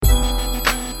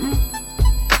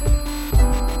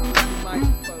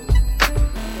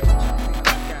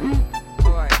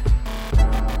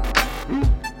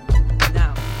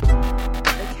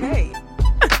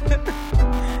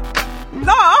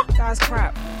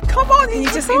Come on, Can you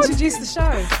just introduce the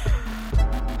show?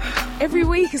 Every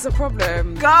week is a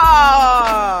problem.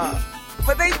 God!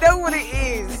 But they know what it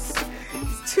is.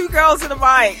 It's two girls in a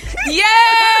mic.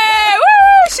 Yeah!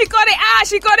 Woo! She got it out!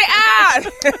 She got it out!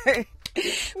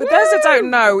 For those that don't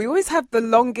know, we always have the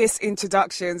longest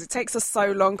introductions. It takes us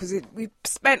so long because we've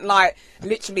spent like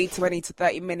literally 20 to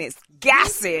 30 minutes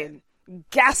gassing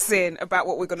about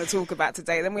what we're going to talk about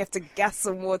today. Then we have to gas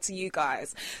some more to you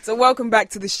guys. So welcome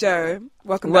back to the show.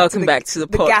 Welcome back to the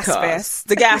podcast. Gas Fest.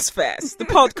 The Gas Fest. The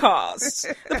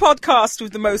podcast. The podcast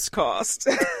with the most cast.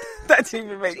 That didn't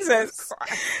even make sense.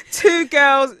 Two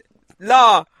girls.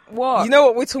 What? You know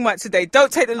what we're talking about today.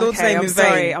 Don't take the Lord's name in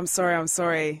vain. I'm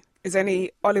sorry. Is there any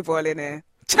olive oil in here?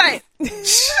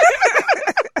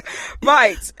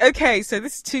 Right. Okay, so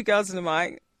this is Two Girls in the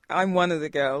Mic. I'm one of the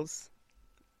girls.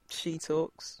 She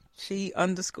talks. She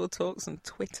 _ talks on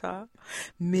Twitter.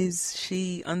 Ms.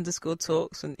 She _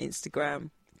 talks on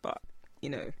Instagram. But, you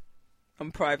know,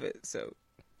 I'm private, so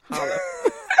holla.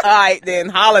 Alright then,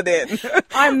 holla then.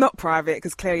 I'm not private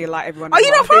because clearly, like everyone. Are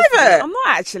you not private? I'm not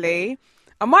actually.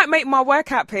 I might make my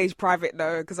workout page private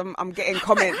though because I'm getting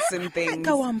comments and things.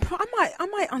 Go on, I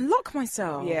might unlock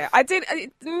myself. Yeah, I did.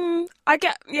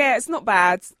 Yeah, it's not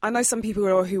bad. I know some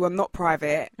people who are not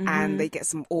private and they get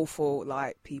some awful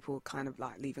like people kind of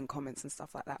like leaving comments and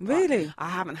stuff like that. Really? I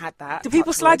haven't had that. Do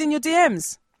people slide in your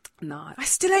DMs? No. I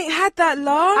still ain't had that,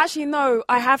 love. Actually, no,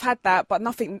 I have had that, but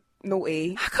nothing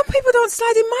naughty. How come people don't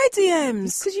slide in my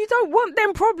DMs? Because you don't want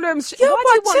them problems. Yeah, Why do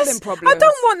you want them problems? I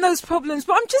don't want those problems,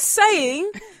 but I'm just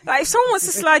saying, like, if someone wants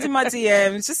to slide in my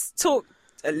DMs, just talk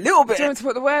a little bit. Do you want to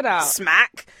put the word out?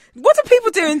 Smack. What do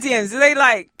people do in DMs? Do they,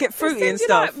 like, get fruity and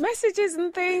stuff? Like, messages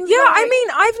and things. Yeah, like, I mean,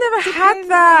 I've never had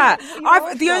that.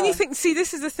 The only offer. thing, see,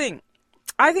 this is the thing.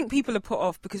 I think people are put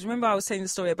off because remember I was saying the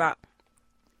story about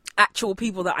actual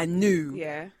people that I knew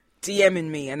DMing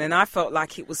me, and then I felt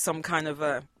like it was some kind of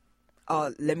a,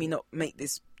 let me not make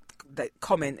this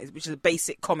comment, which is a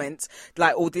basic comment,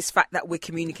 like, or this fact that we're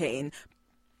communicating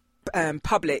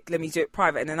public, let me do it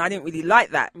private. And then I didn't really like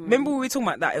that. Remember we were talking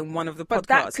about that in one of the podcasts? But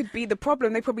that could be the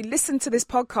problem. They probably listened to this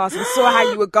podcast and saw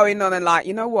how you were going on and like,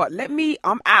 you know what,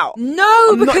 I'm out. No,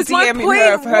 I'm because not my DMing point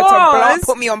her for her was, to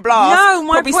put me on blast. No,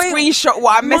 my probably point, screenshot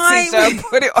what I messaged her and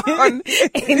put it on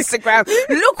Instagram.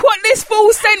 Look what this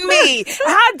fool sent me.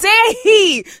 How dare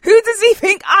he? Who does he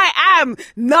think I am?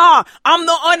 Nah, I'm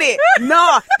not on it.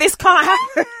 Nah, this can't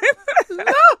happen. No,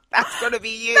 that's gonna be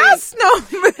you. That's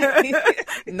not me.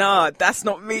 Nah, that's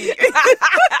not me.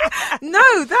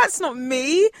 No, that's not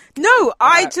me. No,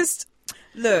 I just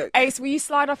look. Ace, will you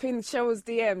slide up in Cheryl's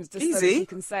DMs just so that Easy. you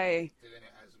can say?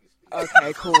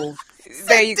 Okay, cool.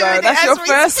 There you go. That's your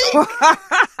first one.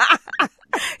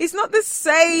 It's not the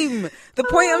same. The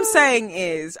point I'm saying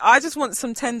is, I just want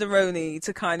some tenderoni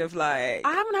to kind of like.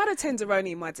 I haven't had a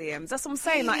tenderoni in my DMs. That's what I'm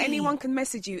saying. Like anyone can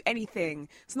message you anything.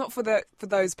 It's not for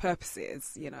those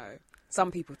purposes, you know.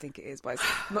 Some people think it is, but it's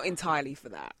not entirely for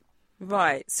that.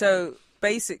 Right. So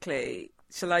basically,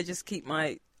 shall I just keep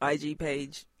my IG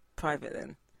page private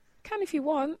then? Can if you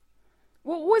want.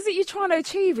 What was it you're trying to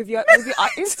achieve with your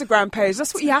Instagram page?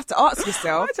 That's what you have to ask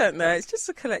yourself. I don't know. It's just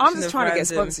a collection. I'm just of trying to get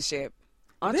random... sponsorship.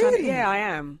 Really? Yeah, I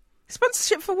am.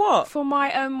 Sponsorship for what? For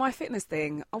my my fitness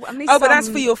thing. I need but that's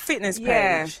for your fitness page.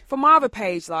 Yeah. For my other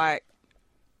page, like,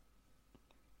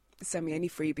 send me any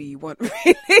freebie you want,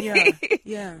 really.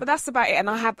 Yeah. But that's about it. And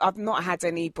I've not had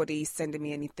anybody sending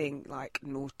me anything like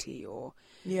naughty or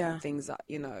things that,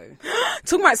 you know.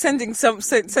 Talking about sending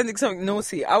something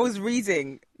naughty. I was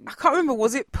reading. I can't remember.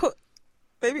 Was it put?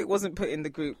 Maybe it wasn't put in the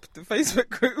group, the Facebook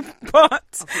group.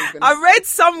 But I read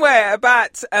somewhere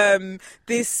about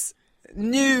this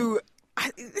new.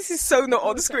 This is so not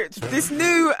on the script. This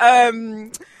new.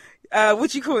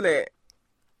 What do you call it?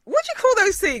 What do you call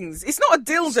those things? It's not a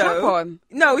dildo. Strap-on.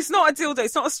 No, it's not a dildo.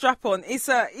 It's not a strap-on. It's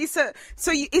a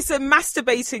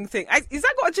masturbating thing. Is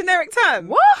that got a generic term?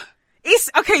 What?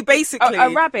 It's okay, basically. A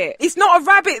rabbit. It's not a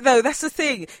rabbit though. That's the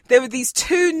thing. There were these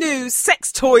two new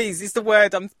sex toys. Is the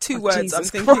word? Two words Jesus I'm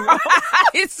thinking.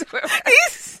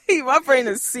 Christ. My brain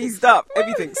has seized up.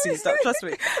 Everything's seized up. Trust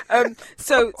me.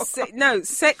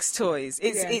 Sex toys.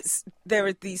 There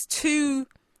are these two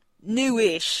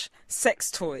newish sex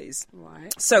toys.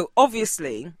 Right. So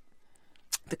obviously,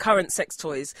 the current sex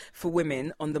toys for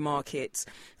women on the market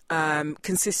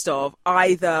consist of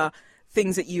either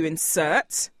things that you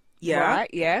insert.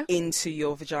 Into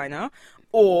your vagina,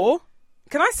 or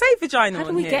can I say vagina? How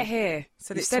did we get here?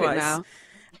 Said You it said twice. it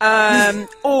now.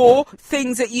 Or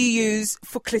things that you use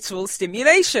for clitoral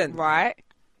stimulation. Right.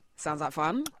 Sounds like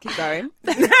fun. Keep going.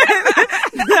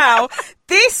 Now,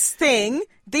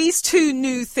 these two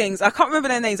new things, I can't remember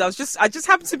their names. I just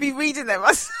happened to be reading them.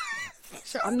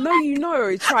 I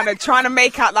know, trying to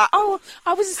make out like, oh,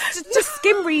 I was just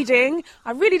skim reading.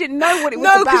 I really didn't know what it was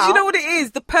about. No, because you know what it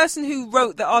is? The person who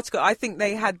wrote the article, I think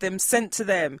they had them sent to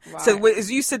them. Right. So as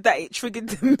you said that, it triggered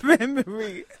the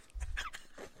memory.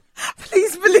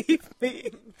 Please believe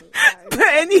me. But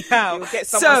anyhow, you'll get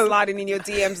someone sliding in your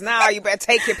DMs now. You better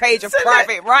take your page of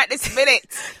private right this minute.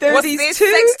 What's this?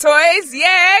 Sex toys?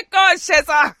 Yeah, go on,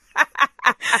 Sheza.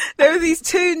 There are these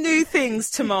two new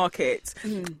things to market,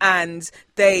 and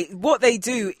what they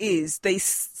do is they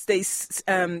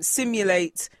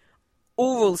simulate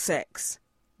oral sex.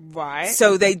 Right.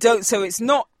 So they don't. So it's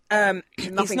not.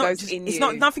 Nothing goes in you. It's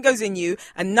not. Nothing goes in you,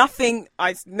 and nothing.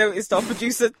 I noticed our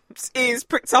producer's ears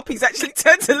pricked up. He's actually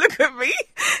turned to look at me.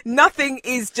 Nothing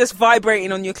is just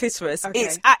vibrating on your clitoris. Okay.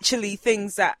 It's actually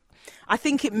things that I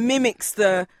think it mimics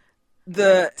the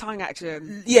tongue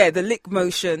action. Yeah, the lick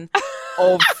motion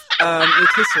of your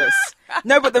clitoris.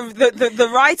 No, but the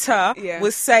writer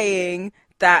was saying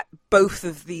that both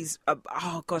of these.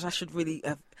 Oh gosh, I should really.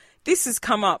 This has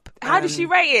come up. How did she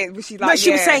rate it? Was she like? No, she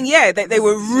was saying they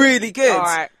were really good. All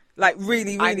right, like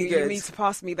really good. You need to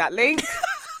pass me that link.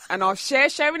 And I'll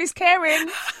sharing is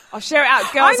caring. I'll share it out.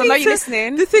 Girls, I know you're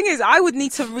listening. The thing is, I would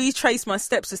need to retrace my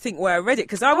steps to think where I read it,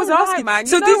 because I was asking. Man.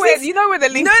 You know where the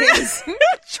link is.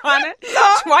 Why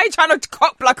are you trying to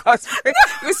cock block us?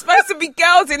 We're supposed to be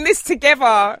girls in this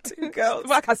together. Two girls.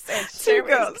 Like I said, two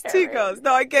girls.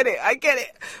 No, I get it.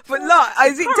 But look,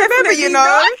 is it definitely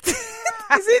not?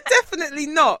 Is it definitely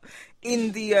not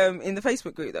in the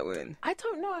Facebook group that we're in? I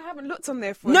don't know. I haven't looked on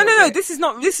there for. No. This is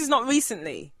not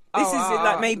recently. This is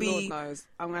like maybe. Lord knows.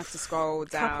 I'm gonna have to scroll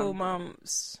down. Couple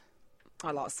months.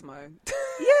 I like Simone. Yeah,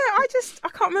 I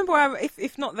can't remember where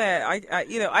if not there. I can't. I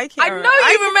know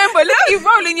you remember. Look at you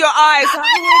rolling your eyes. Like,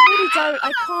 I really don't.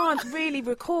 I can't really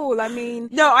recall. I mean,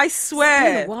 no, I swear.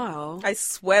 It's been a while. I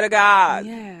swear to God.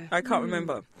 Yeah, I can't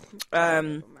remember.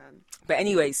 But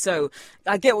anyway, so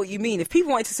I get what you mean. If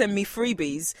people wanted to send me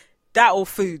freebies, that or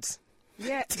foods.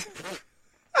 Yeah.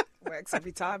 Works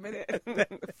every time, innit?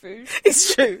 Food.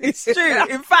 It's true. In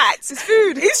fact, it's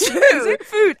food. It's true. Is it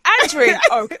food and drink?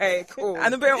 Okay, cool.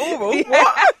 And a bit of oral.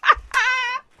 Yeah.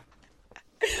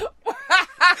 What?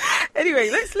 Anyway,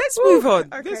 let's move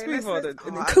on. Okay, let's move on and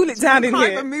cool it down in here.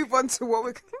 Can't even move on to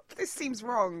what this seems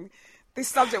wrong. This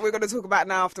subject we're going to talk about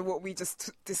now after what we just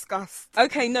discussed.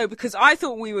 Okay, no, because I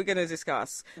thought we were going to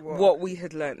discuss what we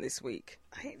had learnt this week.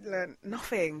 I ain't learnt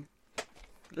nothing.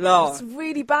 Lord. It's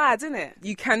really bad, isn't it?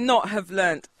 You cannot have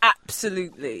learnt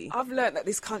absolutely. I've learnt that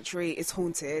this country is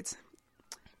haunted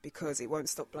because it won't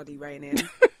stop bloody raining.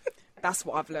 That's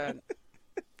what I've learnt.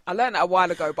 I learnt that a while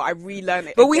ago, but I relearned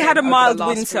it. But we had a mild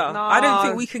winter. No, I don't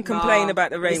think we can complain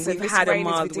about the rain. Listen, we've had a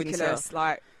mild winter.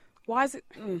 Like, why is it?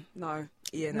 No.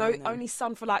 Yeah, no, only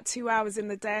sun for like 2 hours in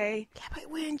the day. Yeah, but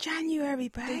we're in January,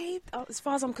 babe. As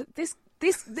far as I'm this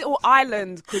little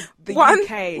island, the One,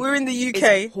 UK. We're in the UK.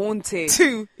 Is haunted.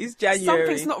 2, it's January.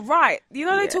 Something's not right. You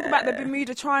know, they talk about the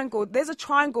Bermuda Triangle. There's a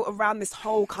triangle around this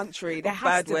whole country. There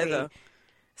has to weather. Be.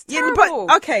 It's terrible.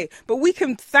 But we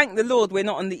can thank the Lord we're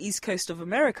not on the east coast of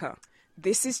America.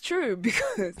 This is true,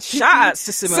 because shout outs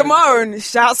to Simone. Simone,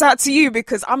 shouts out to you,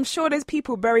 because I'm sure there's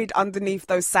people buried underneath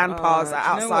those sandbars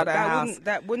outside our house.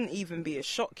 That wouldn't even be a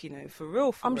shock, for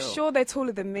real. I'm sure they're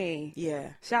taller than me.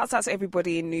 Yeah. Shouts out to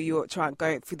everybody in New York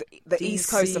going through the DC,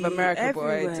 east coast of America,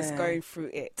 everywhere. Boy, just going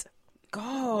through it.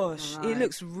 Gosh, right. It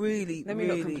looks really, let me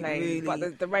not complain, really...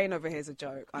 but the rain over here is a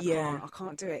joke. I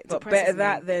can't do it. But better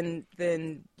that than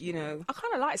I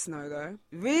kind of like snow though.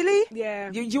 Really? Yeah.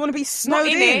 You want to be snowed not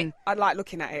in it. I like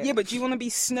looking at it. Yeah, but do you want to be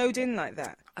snowed in like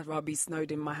that? I'd rather be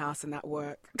snowed in my house and at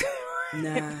work.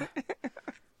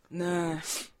 Nah.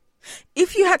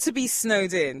 If you had to be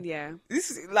snowed in,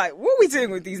 this is like, what are we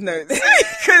doing with these notes?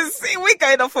 Because we're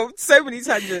going off on so many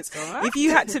tangents. Right. If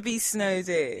you had to be snowed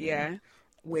in,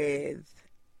 with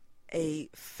a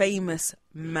famous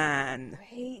man.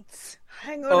 Wait,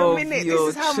 hang on a minute. This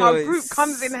is how my group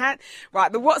comes in hand.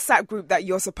 Right, the WhatsApp group that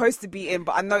you're supposed to be in,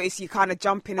 but I notice you kind of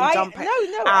jump in and jump out.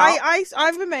 No,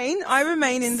 I remain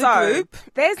in the group.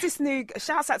 There's this new,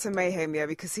 shouts out to Mayhem,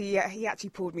 because he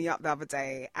actually pulled me up the other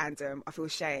day, and I feel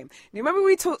shame. You remember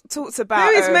we talked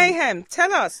about... Who is Mayhem?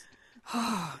 Tell us.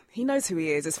 He knows who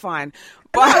he is. It's fine.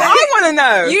 But I want to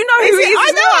know. You know who he is.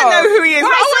 I know who he is.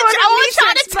 Right, I want to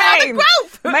try to tell the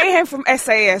group. Mayhem from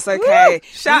SAS, okay.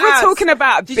 Shout we were outs. talking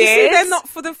about Did beards. you see they're not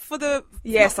for the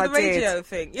Yes, not for the I did. radio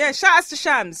thing. Yeah, shout outs to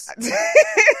Shams.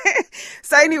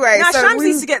 So anyway, Now Shams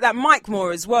needs to get that mic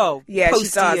more as well. Yeah, Posty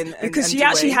she does. and Because she Dwayne.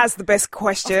 actually has the best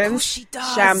questions. Of course she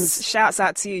does. Shams, shouts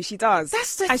out to you. She does.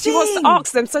 That's the and she wants to thing.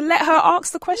 ask them, so let her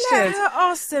ask the questions. Let her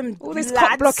ask them. All this lads.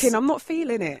 cock blocking, I'm not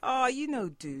feeling it. Oh, you know,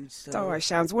 dudes. So. Don't worry,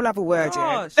 Shams, we'll have a word, yeah.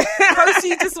 Gosh.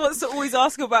 Posty just wants to always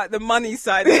ask about the money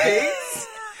side of things.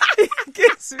 It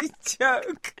gives me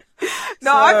joke.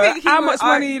 No, So, I think how much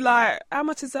money, like, how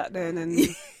much is that then? And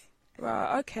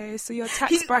right, okay, so your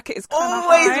tax bracket is kind of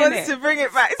always high, wants innit? to bring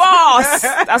it back. Boss!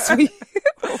 That's me.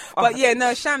 But yeah,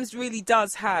 no, Shams really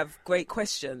does have great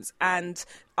questions. And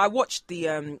I watched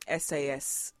the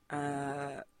SAS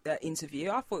interview.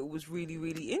 I thought it was really,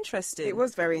 really interesting. It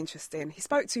was very interesting. He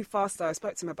spoke too fast though. I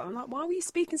spoke to him about, I'm like, why were you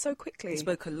speaking so quickly? He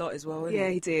spoke a lot as well, didn't Yeah,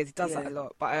 he? he did. He does Yeah. that a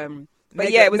lot. But Mega,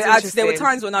 yeah, it was interesting. there were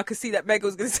times when I could see that Meg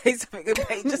was going to say something and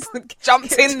Meg just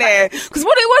Jumped in there. Because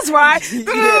what it was,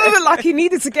 right? Like he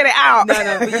needed to get it out.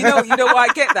 No, but you know why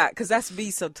I get that? Because that's me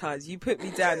sometimes. You put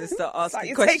me down and start asking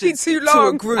you're questions taking too to a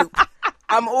long. group.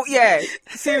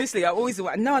 Seriously, I always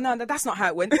no, that's not how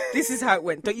it went. This is how it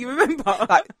went. Don't you remember?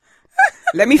 Like,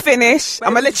 let me finish.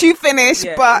 I'm going to let you finish.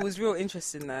 Yeah, but it was real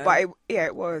interesting though. But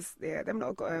it was. Yeah, them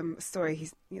lot got a story.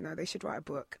 They should write a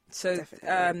book. So,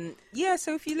 definitely.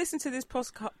 so if you listen to this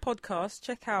podcast,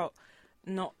 check out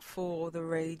Not For The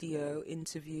Radio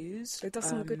interviews. It does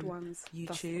some good ones.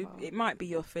 YouTube. It might be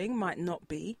your thing, might not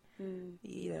be.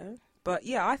 But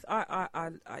yeah, I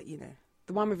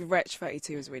the one with Wretch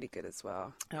 32 was really good as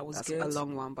well. That's good. A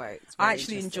long one, but it's I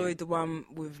actually enjoyed the one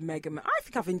with Mega Man. I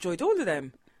think I've enjoyed all of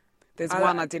them. There's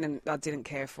one I didn't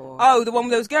care for. Oh, the one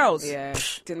with those girls? Yeah.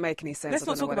 Didn't make any sense. Let's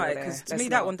not talk about it, because to me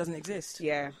that one doesn't exist.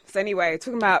 Yeah. So anyway,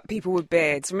 talking about people with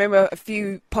beards. Remember a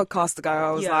few podcasts ago,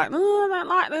 I was like, oh, I don't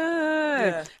like that.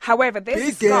 Yeah. However,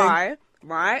 there's this guy,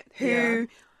 right, who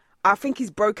I think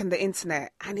he's broken the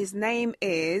internet. And his name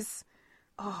is...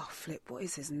 Oh, flip, what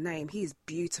is his name? He's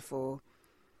beautiful.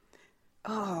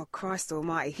 Oh, Christ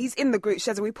almighty. He's in the group.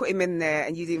 Shazza, we put him in there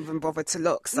and you didn't even bother to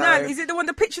look. So. No, is it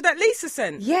the picture that Lisa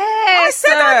sent? Yes. I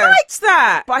said I liked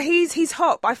that. But he's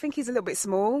hot, but I think he's a little bit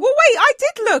small. Well, wait, I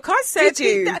did look. I said... Did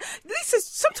you? Lisa,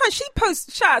 sometimes she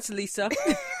posts... Shout out to Lisa.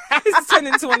 This is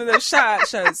turning into one of those shout out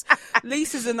shows.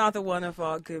 Lisa's another one of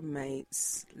our good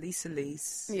mates. Lisa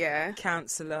Lease. Yeah.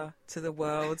 Counsellor to the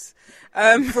world.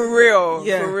 For real.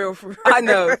 Yeah. For real. I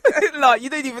know. Like,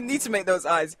 you don't even need to make those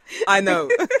eyes. I know.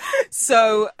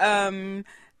 So,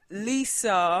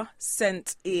 Lisa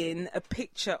sent in a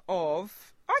picture of...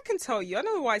 I can tell you. I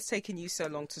don't know why it's taking you so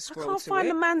long to scroll to it. I can't find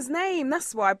the man's name,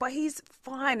 that's why. But he's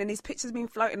fine, and his picture's been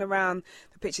floating around.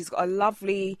 The picture's got a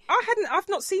lovely... I've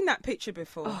not seen that picture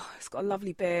before. Oh, it's got a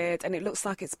lovely beard, and it looks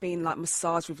like it's been, like,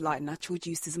 massaged with, like, natural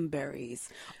juices and berries.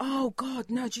 Oh, God,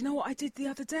 no. Do you know what I did the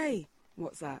other day?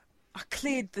 What's that? I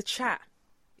cleared the chat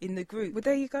in the group. Well,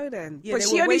 there you go then. Yeah,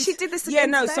 but she did this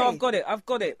again today. So I've got it.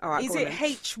 All right, is it on.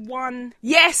 H1?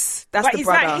 Yes, that's the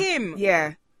brother. Is that him?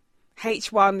 Yeah.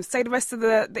 H1. Say the rest of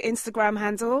the Instagram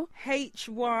handle.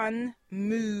 H1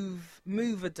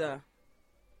 Movada.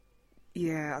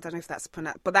 Yeah, I don't know if that's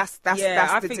pronounced, but that's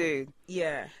the dude.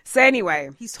 Yeah. So anyway,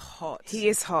 he's hot. He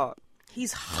is hot.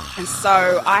 He's hot. And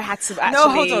so I had to actually... No,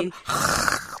 hold on.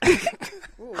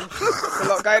 Ooh, there's a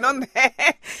lot going on there.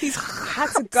 I had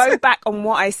to go back on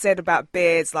what I said about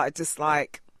beards,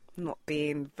 not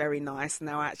being very nice.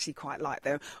 Now I actually quite like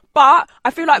them, but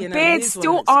I feel like beards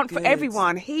still aren't for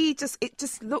everyone. It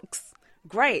just looks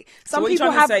great. Some people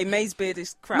have to say May's beard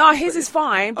is crap. No, his is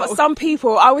fine, but some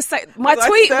people, I would say, my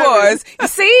tweet was, you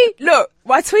see, look,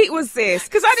 my tweet was this,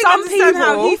 because I didn't understand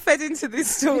how he fed into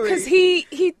this story, because he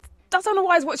I don't know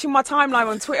why he's watching my timeline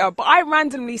on Twitter, but I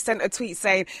randomly sent a tweet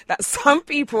saying that some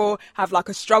people have like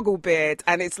a struggle beard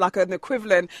and it's like an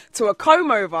equivalent to a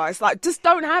comb over. It's like, just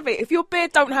don't have it. If your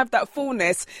beard don't have that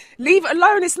fullness, leave it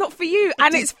alone. It's not for you,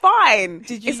 and it's fine.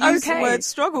 Did you use the word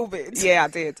struggle beard? Yeah, I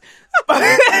did.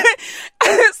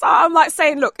 So I'm like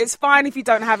saying, look, it's fine if you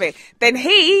don't have it. Then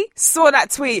he saw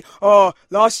that tweet. Oh,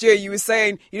 last year you were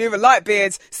saying you didn't even like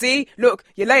beards. See, look,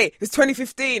 you're late. It's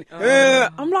 2015.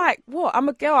 I'm like, what? I'm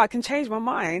a girl. I can change my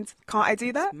mind. Can't I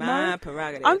do that? My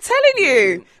prerogative. I'm telling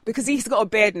you, because he's got a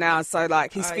beard now, so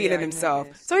like he's feeling himself.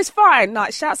 So it's fine.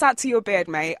 Like, shouts out to your beard,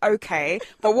 mate. Okay,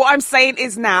 but what I'm saying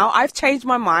is now I've changed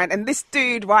my mind, and this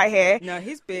dude right here, no,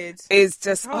 his beard is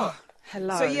just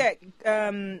hello. So yeah,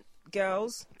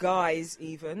 girls, guys,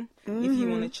 even if you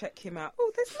want to check him out.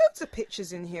 Oh, there's loads of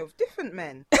pictures in here of different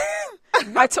men.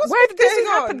 Where did this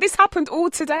happen? This happened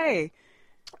all today.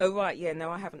 Oh, right. Yeah,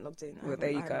 no, I haven't logged in. Well, there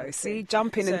you go. See,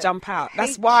 jump in and jump out.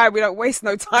 That's why we don't waste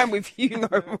no time with you no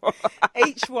more.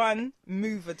 H1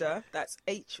 Moveder. That's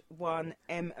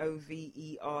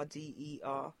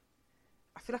H1MOVERDER.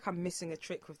 I feel like I'm missing a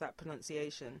trick with that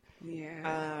pronunciation.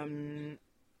 Yeah.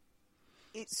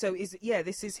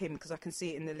 This is him because I can see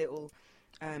it in the little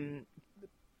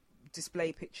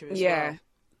display picture as well.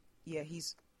 Yeah,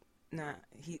 he's... Nah,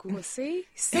 see,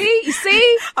 you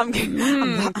see. I'm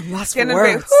lost for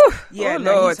words. Yeah,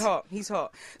 Lord. He's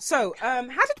hot. So, how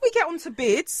did we get onto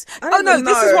bids? This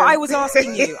is what I was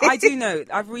asking you. I do know.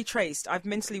 I've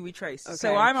mentally retraced. Okay.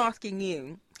 So I'm asking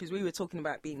you because we were talking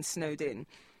about being snowed in.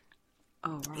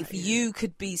 Oh, right. If you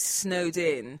could be snowed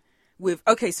in with,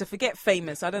 so forget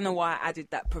famous. I don't know why I added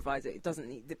that proviso.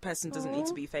 The person doesn't need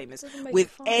to be famous.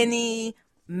 With any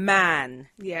man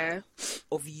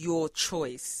of your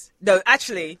choice. No,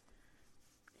 actually,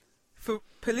 for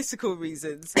political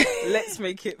reasons, let's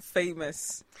make it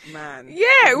famous man.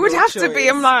 Yeah, it would have to be.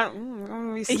 I'm like,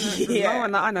 no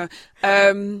one that I know.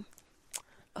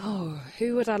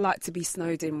 Who would I like to be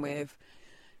snowed in with?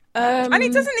 And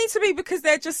it doesn't need to be because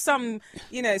they're just some.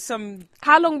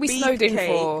 How long we snowed in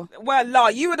for? Well, La,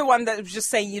 you were the one that was just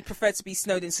saying you'd prefer to be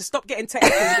snowed in, so stop getting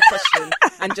technical with the question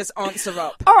and just answer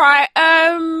up. All right.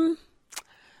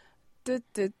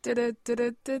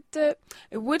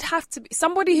 It would have to be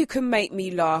somebody who can make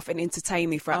me laugh and entertain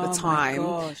me throughout the time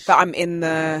that I'm in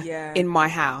my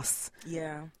house.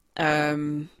 Yeah.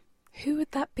 Who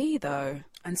would that be though?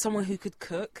 And someone who could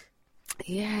cook.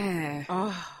 Yeah.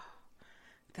 Oh.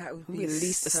 That would be at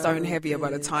least so a stone heavier good.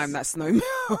 by the time that snow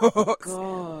melts.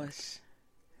 Gosh.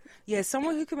 Yeah,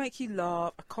 someone who can make you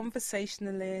laugh, a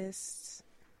conversationalist,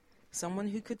 someone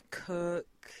who could cook,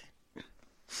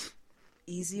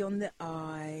 easy on the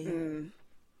eye.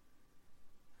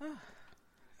 I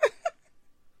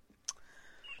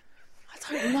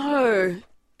don't know.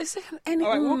 Is there any?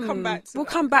 All right, we'll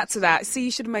come back to that. See,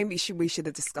 we should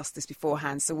have discussed this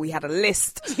beforehand, so we had a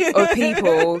list of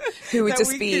people who would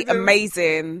just be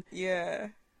amazing. Yeah,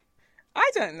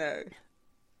 I don't know.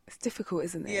 It's difficult,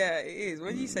 isn't it? Yeah, it is.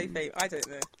 When you say fame, I don't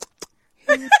know.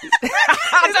 I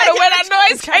don't know where that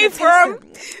noise came from.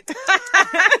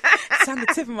 It's on the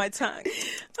tip of my tongue.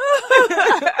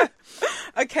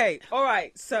 Okay, all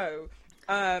right. So,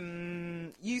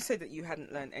 you said that you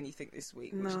hadn't learned anything this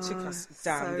week, which took us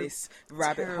down this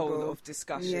rabbit hole of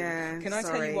discussion. Yeah, Can I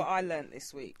tell you what I learned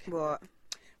this week? What?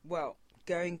 Well,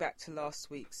 going back to last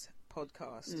week's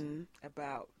podcast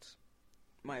about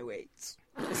my weight.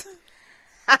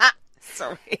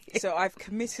 Sorry. So I've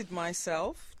committed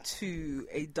myself to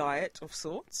a diet of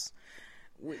sorts,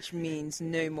 which means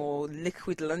no more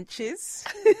liquid lunches,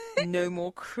 no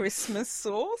more Christmas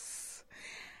sauce.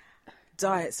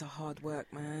 Diets are hard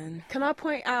work, man. Can I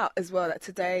point out as well that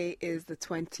today is the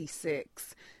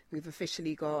 26th. We've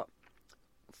officially got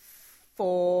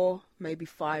 4, maybe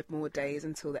 5 more days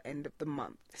until the end of the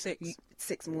month.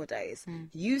 6 more days.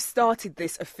 You started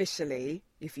this officially,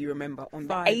 if you remember, on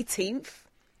the 18th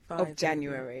of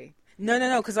January. No,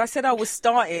 because I said I was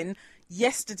starting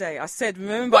yesterday. I said,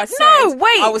 I was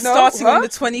starting on the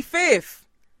 25th.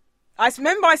 I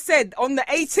said on the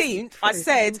 18th,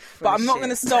 but I'm not going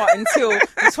to start until the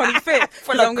 25th.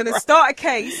 Because I'm going to start a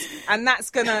case, and that's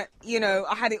going to,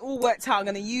 I had it all worked out. I'm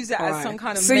going to use it as some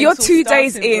kind of So you're 2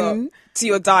 days in to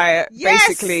your diet,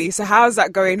 basically. So how's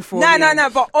that going for you? No.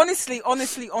 But honestly,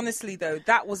 though,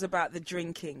 that was about the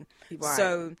drinking. Right.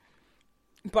 So...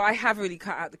 But I have really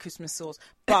cut out the Christmas sauce.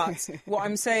 But what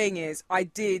I'm saying is I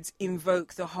did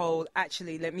invoke the whole,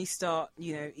 actually, let me start,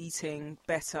 eating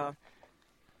better.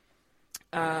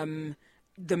 The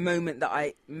moment that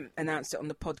I announced it on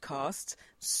the podcast.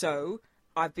 So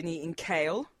I've been eating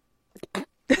kale.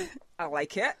 I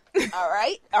like it. All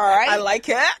right. I like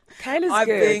it. Kale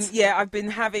is good. I've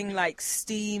been having like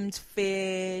steamed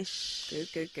fish.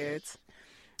 Good.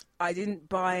 I didn't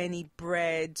buy any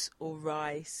bread or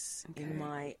rice in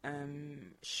my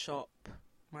shop.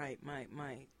 My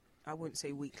I wouldn't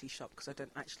say weekly shop because I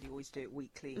don't actually always do it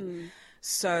weekly.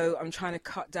 So I'm trying to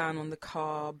cut down on the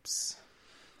carbs.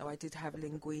 Oh, I did have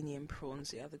linguine and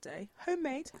prawns the other day.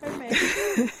 Homemade.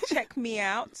 Check me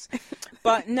out.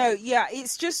 But no,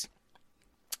 it's just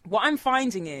what I'm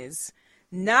finding is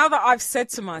now that I've said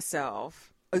to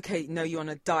myself, okay, no, you're on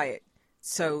a diet.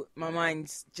 So my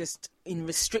mind's just in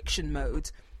restriction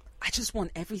mode. I just want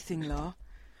everything, La.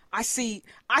 I see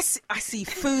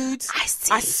food. I see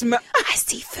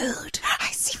food.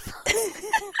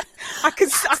 I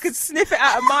could sniff it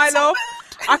out a mile off.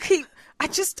 I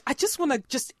just want to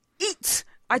just eat.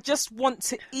 I just want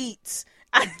to eat.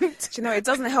 Do you know, it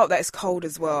doesn't help that it's cold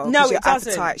as well. No, your it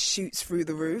doesn't. appetite shoots through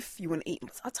the roof. You want to eat.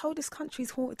 I told this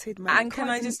country's haunted, man. And can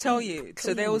I just tell you?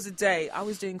 So there was a day I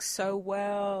was doing so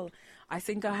well. I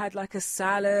think I had like a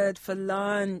salad for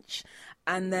lunch,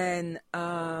 and then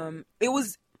it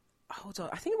was. Hold on,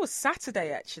 I think it was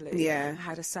Saturday actually. Yeah, I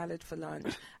had a salad for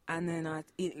lunch, and then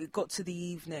it got to the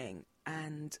evening,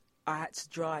 and I had to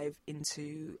drive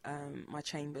into my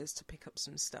chambers to pick up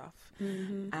some stuff,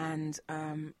 and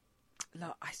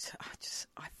look,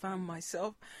 I found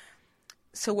myself.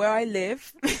 So where I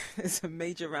live, there's a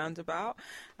major roundabout,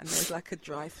 and there's like a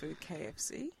drive-through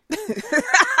KFC.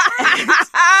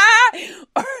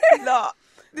 Look,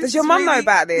 does your mum know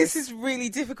about this? This is really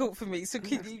difficult for me. So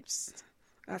can you just?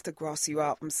 I have to grass you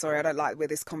up. I'm sorry, I don't like where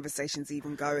this conversation's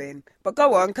even going. But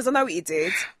go on, because I know what you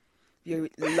did. You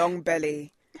long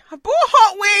belly. I bought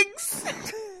hot wings.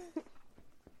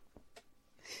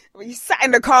 When you sat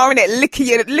in the car and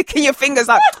licking your fingers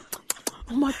like,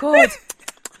 oh my God.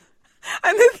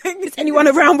 And the thing is, anyone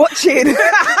around watching?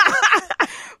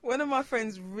 One of my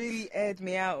friends really aired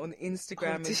me out on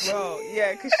Instagram as well.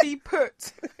 Yeah, because she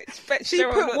put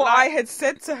what I had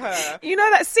said to her. You know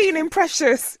that scene in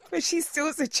Precious where she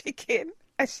steals the chicken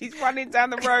and she's running down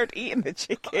the road eating the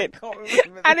chicken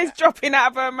and it's dropping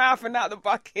out of her mouth and out the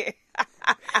bucket.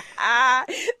 Oh,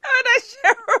 that's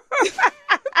Cheryl.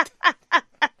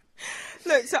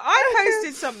 Look, so I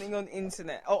posted something on Instagram,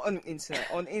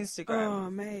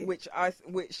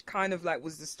 which kind of like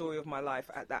was the story of my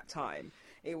life at that time.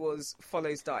 It was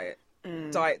follows diet,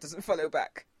 diet doesn't follow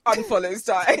back, unfollows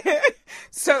diet.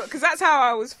 So, because that's how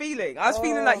I was feeling. I was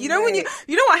feeling like, when you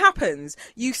know what happens?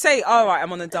 You say, all right,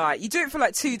 I'm on a diet. You do it for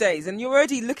like 2 days, and you're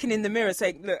already looking in the mirror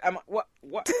saying, look,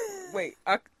 what? Wait,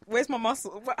 where's my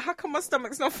muscle? How come my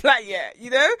stomach's not flat yet?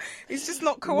 You know, it's just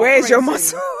not cooperating. Where's your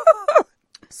muscle?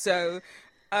 So,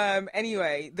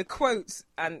 anyway, the quotes,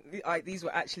 and these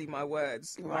were actually my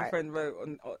words. Right. My friend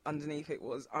wrote underneath it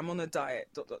was, I'm on a diet, ...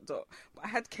 But I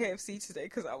had KFC today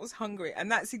because I was hungry.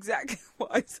 And that's exactly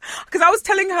what because I was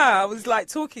telling her, I was like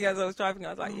talking as I was driving. I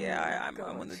was like, I'm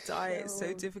on a diet. It's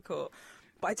so difficult.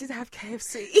 But I did have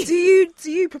KFC.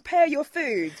 Do you prepare your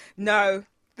food? No.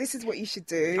 This is what you should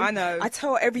do. I know. I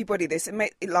tell everybody this.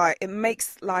 It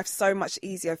makes life so much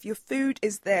easier. If your food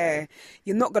is there,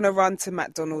 you're not going to run to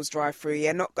McDonald's drive-through.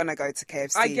 You're not going to go to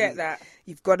KFC. I get that.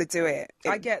 You've got to do it.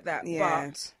 I get that. Yeah.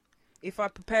 But if I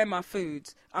prepare my food,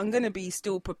 I'm going to be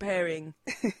still preparing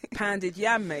pounded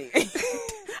yam, mate.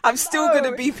 I'm still going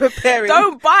to be preparing.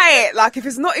 Don't buy it. Like, if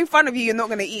it's not in front of you, you're not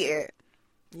going to eat it.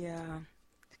 Yeah.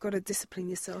 Got to discipline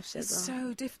yourself, Sheza. It's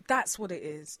so that's what it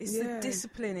is. It's the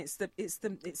discipline. It's the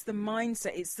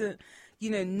mindset. It's the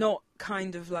not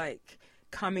kind of like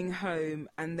coming home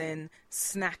and then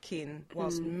snacking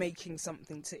whilst making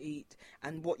something to eat,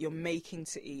 and what you're making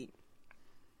to eat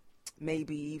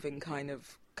maybe even kind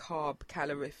of carb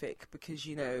calorific because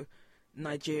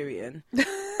Nigerian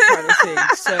kind of thing.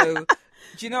 So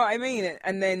do you know what I mean?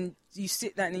 And then you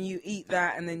sit there and you eat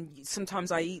that, and then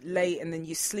sometimes I eat late, and then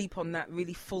you sleep on that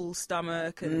really full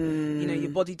stomach, and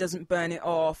your body doesn't burn it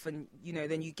off, and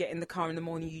then you get in the car in the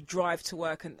morning, you drive to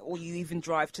work, or you even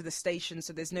drive to the station,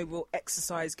 so there's no real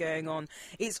exercise going on.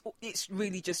 It's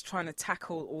really just trying to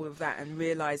tackle all of that and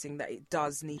realizing that it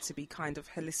does need to be kind of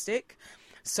holistic.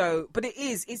 So, but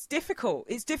it's difficult.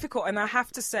 It's difficult, and I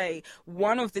have to say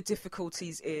one of the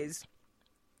difficulties is,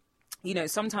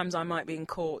 sometimes I might be in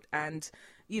court and,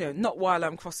 not while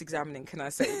I'm cross-examining, can I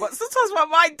say, but sometimes my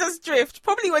mind does drift,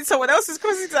 probably when someone else is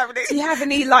cross-examining. Do you have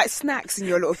any, snacks in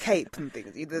your little cape and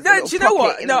things? No, do you know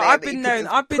what? No, I've been known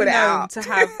to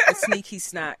have a sneaky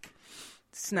snack,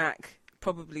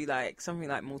 probably something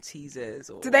like Maltesers.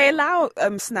 Or... Do they allow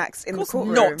snacks in the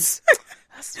courtroom? Not.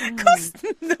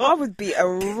 I would be a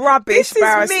rubbish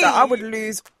barrister. I would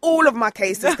lose all of my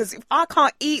cases because if I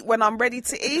can't eat when I'm ready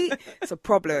to eat, it's a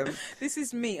problem. This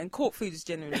is me, and court food is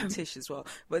generally tish as well.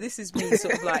 But this is me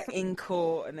sort of in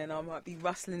court, and then I might be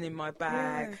rustling in my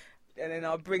bag, and then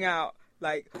I'll bring out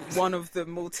one of the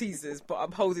Maltesers, but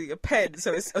I'm holding a pen,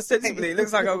 so it's ostensibly it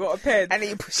looks like I've got a pen. And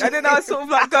then I'll sort of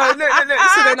go, look.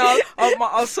 So then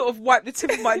I'll sort of wipe the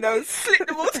tip of my nose, slip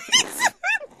the Malteser.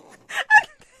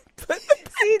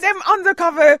 See them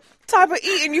undercover type of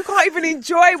eating, you can't even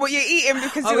enjoy what you're eating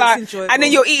because you're and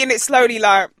then you're eating it slowly,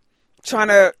 trying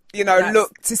to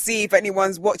look to see if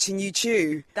anyone's watching you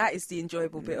chew. That is the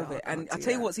enjoyable bit of it. And I'll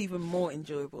tell you what's even more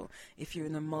enjoyable, if you're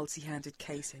in a multi-handed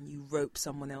case and you rope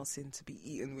someone else in to be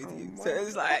eaten with you. So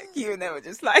it's you and they were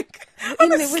just you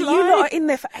lot are in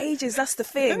there for ages, that's the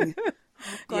thing.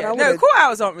 God, no, core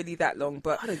hours aren't really that long,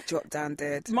 but I'd have dropped down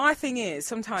dead. My thing is,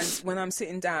 sometimes when I'm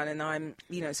sitting down and I'm,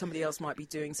 somebody else might be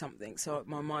doing something, so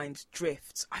my mind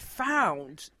drifts. I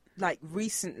found, like,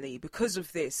 recently, because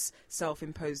of this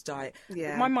self-imposed diet,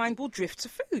 my mind will drift to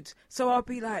food. So I'll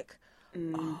be like,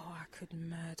 oh, I could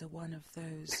murder one of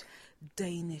those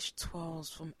Danish twirls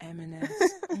from M&S.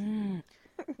 Why am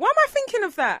I thinking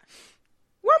of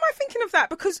that?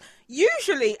 Because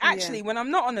usually, actually, when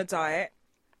I'm not on a diet,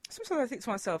 sometimes I think to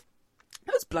myself,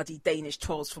 those bloody Danish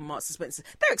twirls from Marks and Spencer,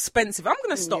 they're expensive. I'm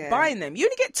going to stop buying them. You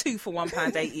only get 2 for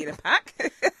 £1.80 in a pack.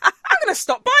 I'm going to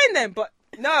stop buying them. But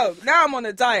no, now I'm on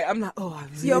a diet. I'm like, oh, I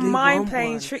really your mind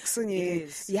playing one. Tricks on you.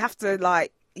 You have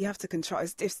to control.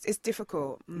 It's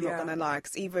difficult. I'm not gonna lie.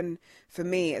 Because even for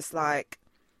me, it's like,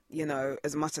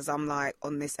 as much as I'm like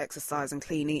on this exercise and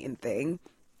clean eating thing,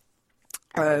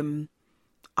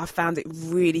 I found it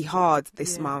really hard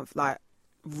this month. Like,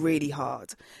 really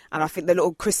hard. And I think the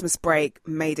little Christmas break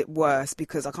made it worse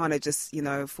because I kind of just,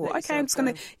 thought, okay, I'm just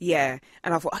gonna, and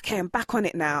I thought, okay, I'm back on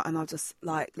it now. And I just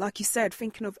like you said,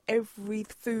 thinking of every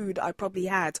food I probably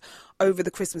had over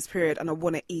the Christmas period and I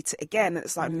want to eat it again. And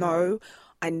it's like, no,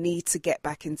 I need to get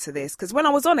back into this. Because when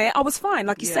I was on it, I was fine.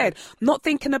 Like you said, not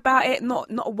thinking about it, not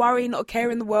worrying, not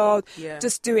caring the world,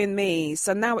 just doing me.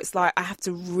 So now it's like, I have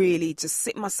to really just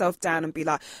sit myself down and be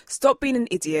like, stop being an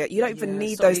idiot. You don't even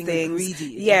need those things.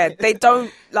 Yeah, they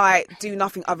don't like do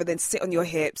nothing other than sit on your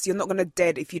hips. You're not going to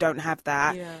dead if you don't have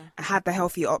that. Have the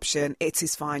healthy option. It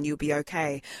is fine. You'll be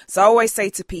okay. So I always say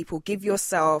to people, give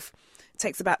yourself, it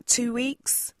takes about 2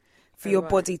 weeks for your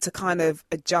body to kind of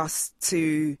adjust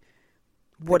to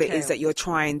what it is that you're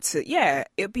trying to,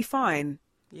 it'll be fine.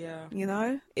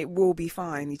 Yeah. It will be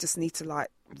fine. You just need to like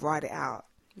ride it out.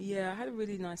 Yeah, I had a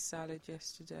really nice salad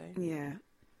yesterday. Yeah.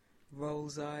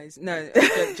 Rolls eyes. No,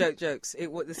 jokes.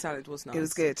 The salad was nice. It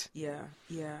was good. Yeah.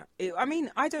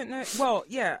 I don't know. Well,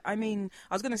 I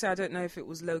was going to say I don't know if it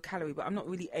was low calorie, but I'm not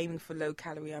really aiming for low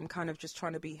calorie. I'm kind of just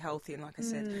trying to be healthy and, like I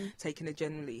said, taking a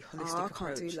generally holistic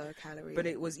approach. I can't do low calorie. But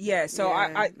it was, so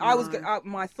I was,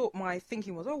 my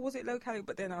thinking was, was it low calorie?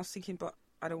 But then I was thinking, but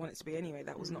I don't want it to be anyway.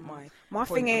 That was not my point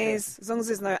thing is, as long as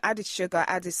there's no added sugar,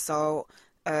 added salt,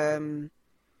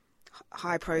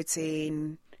 high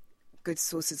protein, good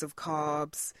sources of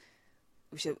carbs.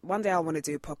 One day I want to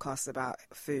do a podcast about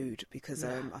food because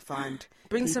I find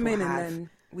bring some in and then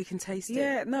we can taste it.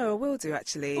 Yeah, no, I will do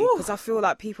actually because I feel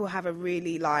like people have a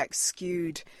really like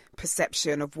skewed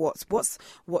perception of what's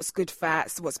good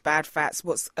fats, what's bad fats,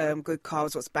 what's good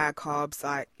carbs, what's bad carbs.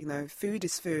 Like food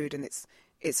is food and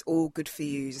it's all good for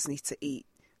you. You just need to eat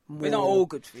more. We're not all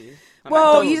good for you.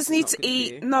 Well, you just need to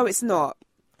eat. No, it's not.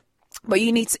 But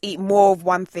you need to eat more of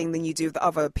one thing than you do of the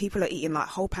other. People are eating like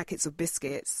whole packets of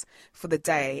biscuits for the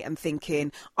day and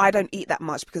thinking, I don't eat that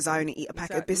much because I only eat a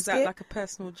packet of biscuits. Is that like a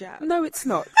personal jab? No, it's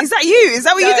not. Is that you? Is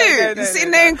that what you do? You're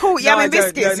sitting there in court yamming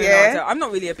biscuits, No, I'm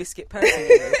not really a biscuit person,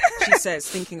 she says,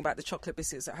 thinking about the chocolate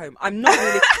biscuits at home. I'm not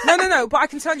really... No, but I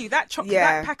can tell you that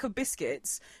that pack of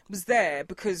biscuits was there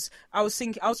because I was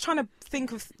trying to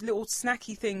think of little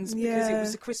snacky things because it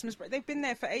was a Christmas break. They've been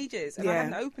there for ages and I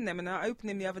hadn't opened them, and I opened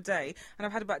them the other day and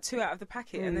I've had about 2 out of the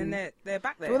packet and then they're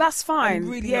back there. Well, that's fine.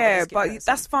 Really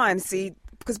that's fine. See,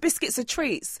 because biscuits are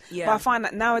treats. Yeah. But I find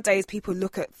that nowadays people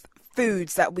look at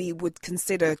foods that we would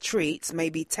consider treats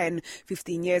maybe 10,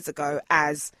 15 years ago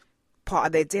as part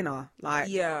of their dinner. Like,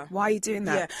 why are you doing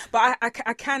that? Yeah, but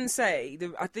I can say,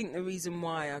 I think the reason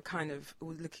why I kind of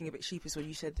was looking a bit sheepish when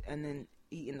you said, and then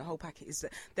eating the whole packet, is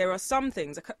that there are some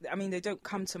things, I mean, they don't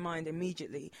come to mind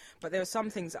immediately, but there are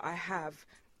some things that I have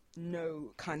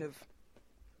no kind of,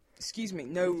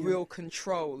 real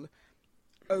control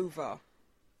over.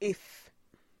 If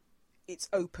it's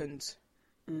opened,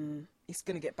 it's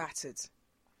going to get battered.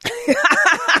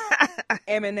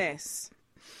 M&S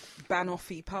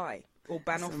banoffee pie or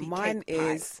banoffee mine cake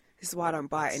pie. This is why I don't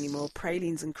buy it anymore.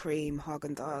 Pralines and cream,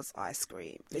 Haagen-Dazs ice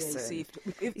cream. Listen,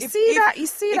 you see that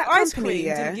if company, ice cream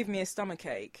didn't give me a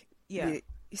stomachache, you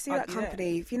see that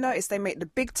company. If you notice, they make the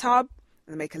big tub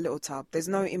and they make a little tub. There's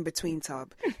no in between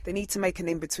tub. They need to make an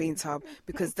in between tub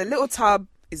because the little tub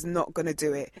is not going to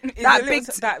do it.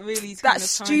 That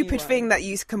stupid thing that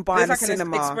you can buy in the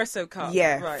cinema. An espresso cup.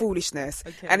 Yeah, right. Foolishness.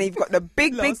 Okay. And you've got the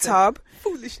big tub,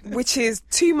 which is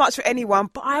too much for anyone.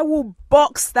 But I will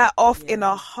box that off in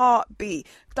a heartbeat.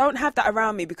 Don't have that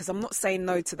around me because I'm not saying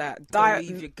no to that.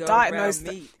 Diagnose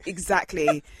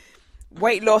exactly.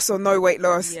 Weight loss or no weight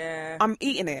loss, I'm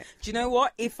eating it. Do you know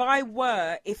what? If I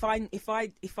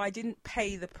didn't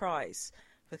pay the price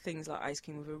for things like ice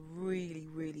cream with a really,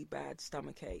 really bad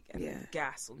stomachache and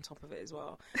gas on top of it as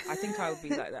well. I think I would be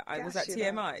like that. Was that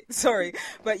TMI? Sorry.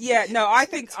 But yeah, no, I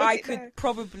think I could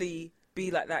probably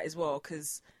be like that as well,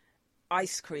 because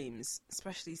ice creams,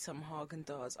 especially some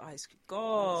Haagen-Dazs ice cream.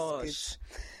 Gosh.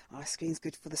 Ice cream's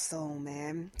good for the soul,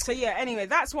 man. So yeah, anyway,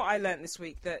 that's what I learned this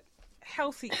week, that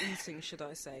healthy eating, should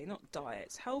I say, not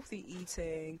diets, healthy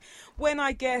eating, when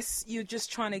I guess you're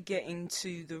just trying to get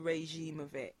into the regime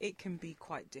of it, it can be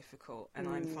quite difficult, and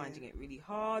I'm finding it really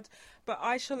hard, but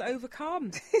I shall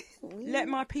overcome. Let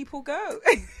my people go.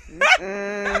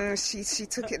 She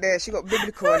took it there. She got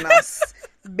biblical on us.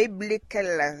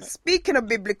 Biblical. Speaking of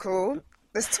biblical,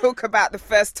 let's talk about the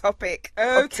first topic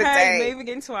of today. Okay, moving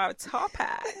into our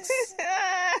topics.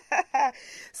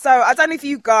 So, I don't know if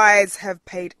you guys have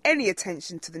paid any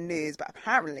attention to the news, but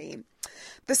apparently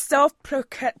the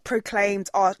self-proclaimed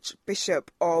Archbishop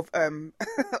of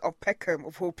Peckham,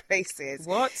 of all places.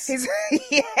 What?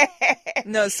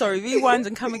 No, sorry, rewind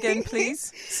and come again,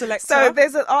 please. Selector. So,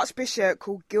 there's an Archbishop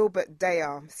called Gilbert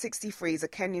Deya, 63, he's a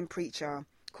Kenyan preacher.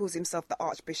 Calls himself the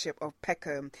Archbishop of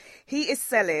Peckham. He is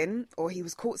selling, or he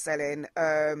was caught selling,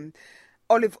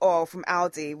 olive oil from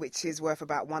Aldi, which is worth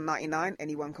about $1.99.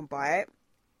 Anyone can buy it.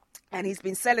 And he's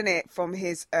been selling it from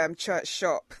his church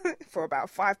shop for about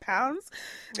 £5.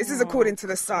 This is according to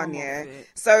The Sun, yeah.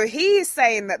 So he is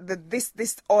saying that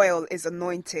this oil is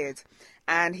anointed,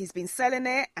 and he's been selling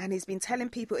it, and he's been telling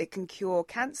people it can cure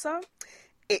cancer,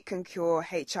 it can cure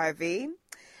HIV.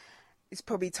 He's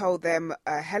probably told them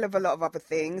a hell of a lot of other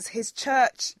things. His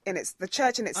church, the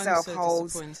church in itself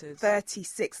holds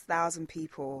 36,000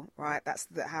 people, right? That's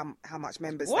how much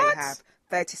members they have.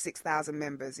 36,000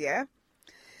 members, yeah?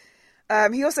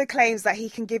 He also claims that he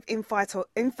can give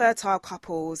infertile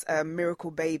couples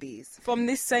miracle babies. From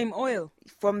this same oil?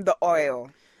 From the oil.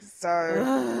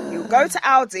 So you'll go to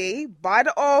Aldi, buy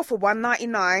the oil for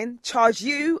 $1.99, charge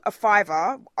you a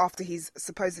 $5 after he's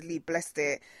supposedly blessed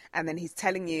it, and then he's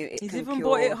telling you he's even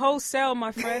bought it wholesale,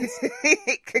 my friends.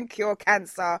 It can cure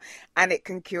cancer, and it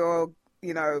can cure,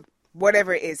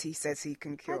 whatever it is he says he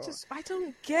can cure. I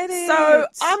don't get it. So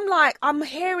I'm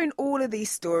hearing all of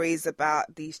these stories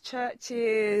about these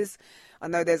churches. I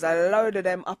know there's a load of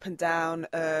them up and down,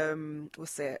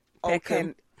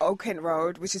 Old Kent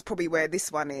Road, which is probably where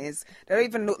this one is. They don't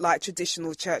even look like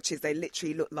traditional churches. They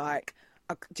literally look like...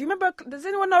 do you remember... Does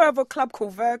anyone know of a club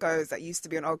called Virgos that used to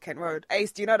be on Old Kent Road?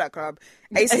 Ace, do you know that club?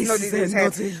 Ace is nodding his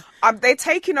head. They're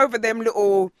taking over them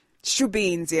little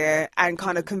shubeens, yeah, and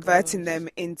kind of converting them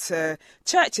into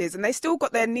churches. And they still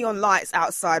got their neon lights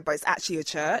outside, but it's actually a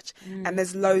church. And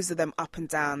there's loads of them up and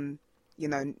down,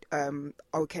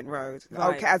 Old Kent Road.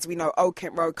 Right. As we know, Old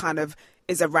Kent Road kind of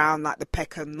is around like the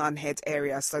Peckham, Nunhead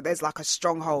area. So there's like a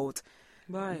stronghold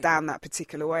down that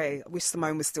particular way. I wish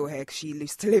Simone was still here, because she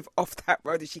used to live off that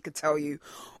road and she could tell you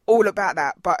all about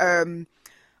that. But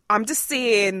I'm just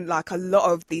seeing like a lot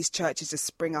of these churches just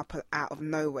spring up out of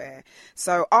nowhere.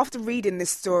 So after reading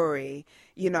this story,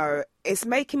 it's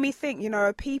making me think,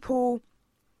 people...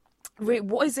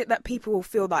 What is it that people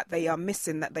feel like they are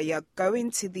missing, that they are going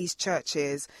to these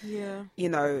churches,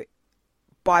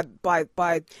 by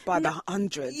the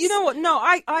hundreds? You know what? No,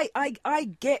 I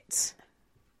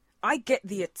get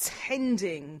the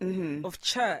attending of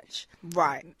church.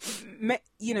 Right.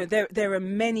 There are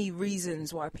many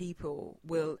reasons why people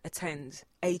will attend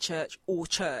a church or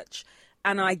church.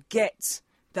 And I get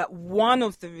that one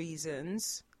of the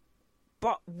reasons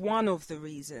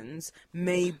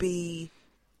may be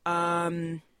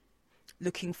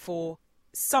looking for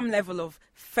some level of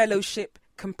fellowship,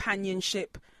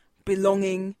 companionship,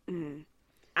 belonging,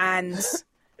 and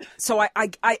so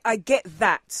I get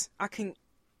that.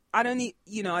 I don't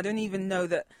even know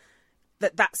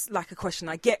that's like a question.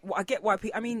 I get why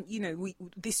people. I mean,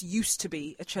 this used to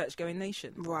be a church-going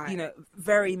nation, right?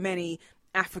 Very many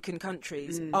African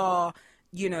countries are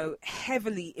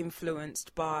heavily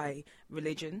influenced by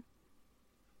religion,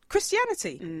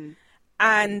 Christianity.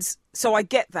 And so I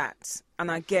get that, and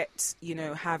I get,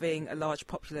 having a large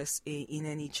populace in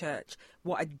any church.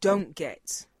 What I don't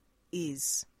get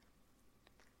is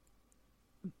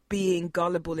being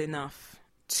gullible enough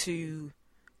to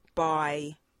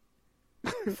buy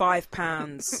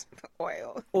 £5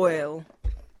 oil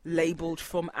labelled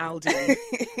from Aldi,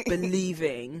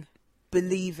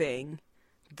 believing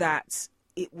that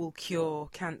it will cure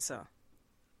cancer.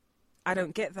 I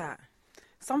don't get that.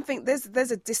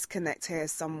 There's a disconnect here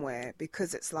somewhere,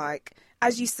 because it's like,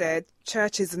 as you said,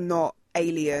 churches are not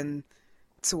alien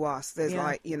to us. There's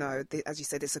as you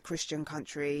said, it's a Christian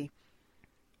country.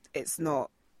 It's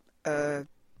not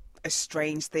a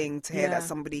strange thing to hear that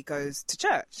somebody goes to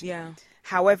church. Yeah.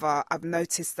 However, I've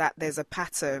noticed that there's a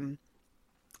pattern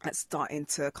that's starting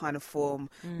to kind of form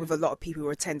with a lot of people who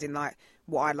are attending, like,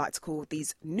 what I like to call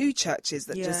these new churches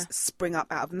that just spring up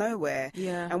out of nowhere.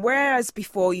 Yeah. And whereas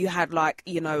before you had, like,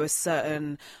 you know, a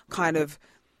certain kind of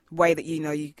way that,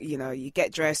 you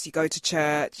get dressed, you go to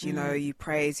church, you know, you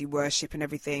praise, you worship and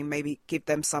everything, maybe give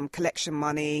them some collection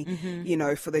money, you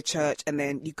know, for the church, and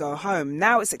then you go home.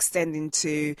 Now it's extending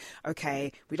to,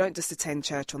 okay, we don't just attend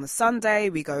church on the Sunday,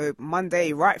 we go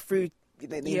Monday right through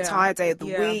the entire day of the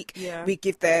week. We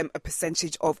give them a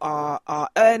percentage of our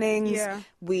earnings.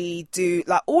 We do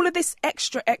like all of this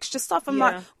extra stuff. I'm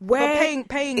like, where but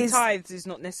paying tithes is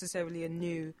not necessarily a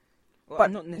new. Well,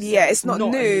 but not necessarily, it's not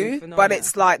new, but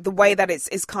it's like the way that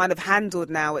it's kind of handled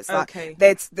now. It's like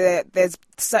there's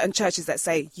certain churches that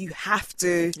say you have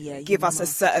to give us a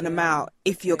certain amount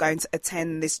if you're going to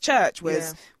attend this church.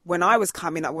 Whereas when I was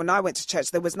coming up, when I went to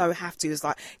church, there was no have to. It was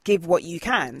like, give what you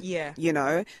can. You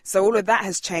know, so all of that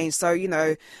has changed. So, you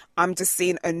know, I'm just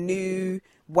seeing a new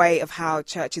way of how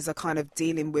churches are kind of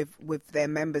dealing with their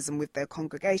members and with their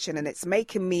congregation, and it's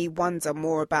making me wonder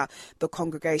more about the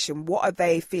congregation. What are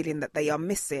they feeling that they are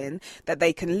missing, that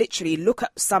they can literally look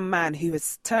at some man who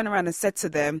has turned around and said to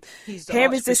them,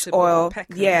 here is this oil,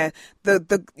 the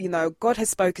you know, God has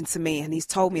spoken to me and he's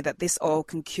told me that this oil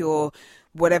can cure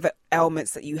whatever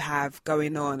ailments that you have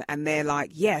going on, and they're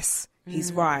like, yes,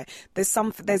 he's right.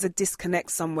 There's a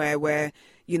disconnect somewhere where,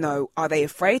 you know, are they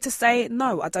afraid to say,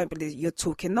 no, I don't believe you're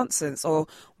talking nonsense? Or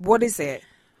what is it?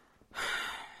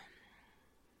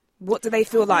 What do they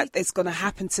feel like is going to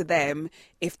happen to them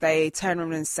if they turn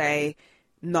around and say,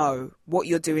 no, what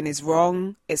you're doing is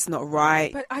wrong, it's not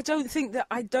right? But I don't think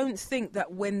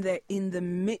that when they're in the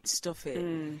midst of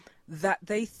it, that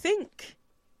they think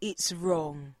it's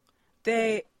wrong.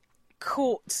 They're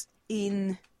caught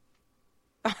in...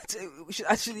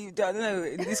 Actually, I don't know,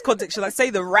 in this context, shall I say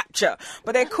the rapture?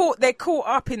 But they're caught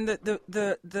up in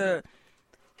the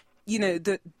you know,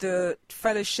 the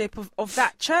fellowship of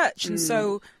that church, and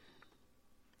so,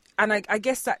 and I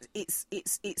guess that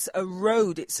it's a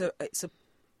road, it's a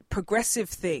progressive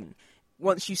thing.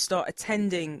 Once you start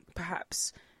attending,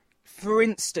 perhaps, for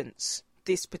instance,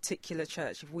 this particular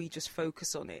church, if we just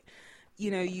focus on it, you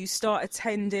know, you start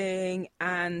attending,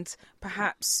 and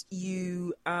perhaps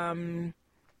you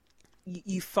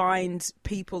find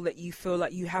people that you feel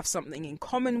like you have something in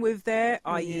common with there,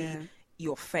 i.e.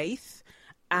 your faith.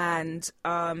 And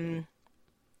a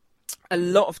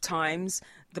lot of times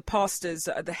the pastors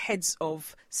that are the heads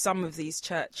of some of these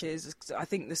churches, I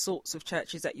think the sorts of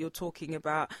churches that you're talking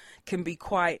about can be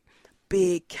quite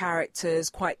big characters,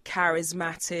 quite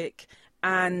charismatic.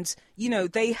 And, you know,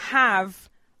 they have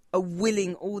a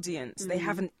willing audience. They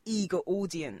have an eager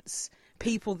audience.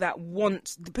 People that,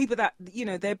 you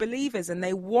know, they're believers and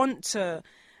they want to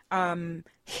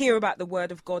hear about the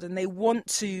word of God, and they want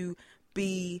to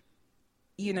be,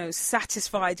 you know,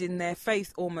 satisfied in their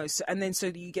faith almost. And then so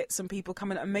you get some people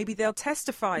coming and maybe they'll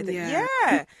testify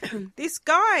that, this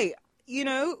guy, you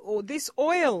know, or this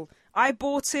oil, I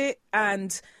bought it,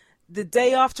 and the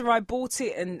day after I bought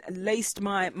it and laced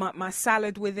my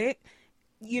salad with it,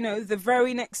 you know, the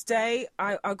very next day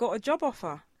I got a job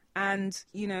offer. And,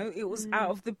 you know, it was out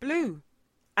of the blue.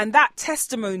 And that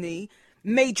testimony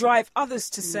may drive others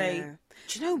to say,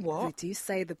 do you know what? Do you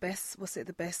say the best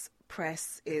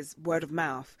press is word of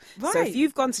mouth? Right. So if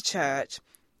you've gone to church,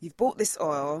 you've bought this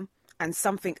oil, and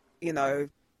something, you know,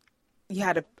 you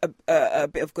had a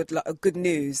bit of good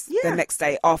news the next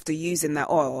day after using that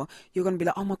oil, you're going to be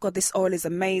like, oh my God, this oil is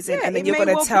amazing. And then you're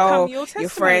going to tell your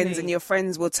friends, and your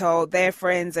friends will tell their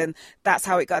friends, and that's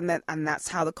how it got, and that's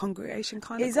how the congregation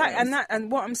kind of exactly goes. And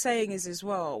what I'm saying is as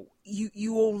well,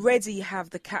 you already have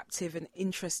the captive and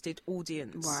interested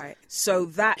audience, right? So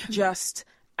that just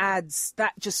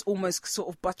almost sort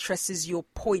of buttresses your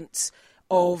point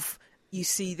of, you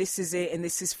see, this is it, and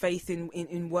this is faith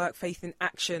in work, faith in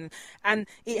action. And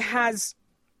it has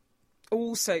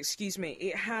also,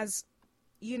 it has,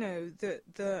 you know,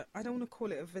 the I don't want to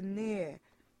call it a veneer,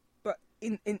 but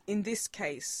in this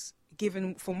case,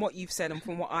 given from what you've said and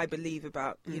from what I believe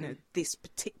about, you know, this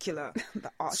particular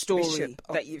story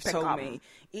that you've told me,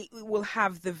 it will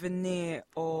have the veneer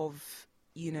of,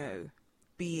 you know,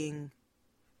 being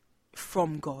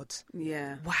from God.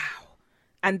 Yeah. Wow.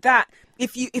 And that,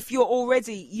 if you're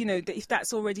already, you know, if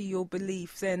that's already your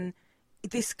belief, then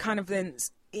this kind of then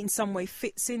in some way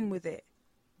fits in with it.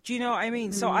 Do you know what I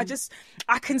mean? So I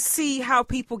can see how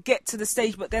people get to the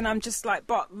stage, but then I'm just like,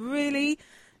 but really?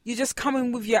 You're just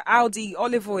coming with your Aldi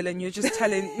olive oil and you're just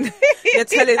telling,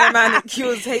 a man it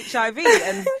cures HIV.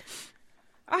 And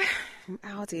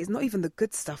Aldi. It's not even the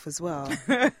good stuff as well.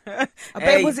 I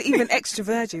bet it wasn't even extra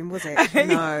virgin, was it?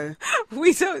 No.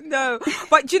 We don't know.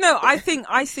 But, I think,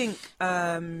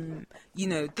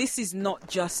 this is not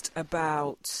just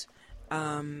about...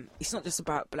 it's not just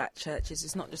about black churches.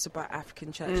 It's not just about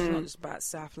African churches. It's not just about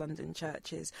South London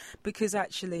churches. Because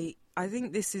actually, I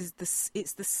think it's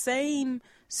the same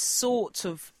sort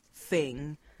of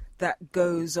thing that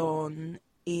goes on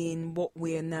in what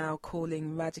we are now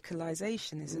calling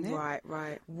radicalization, isn't it?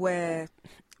 Right. Where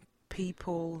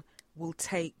people will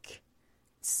take,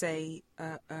 say,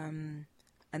 an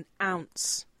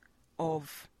ounce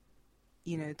of,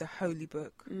 the holy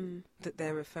book that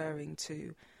they're referring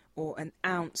to, or an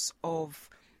ounce of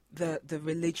the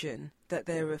religion that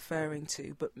they're referring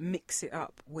to, but mix it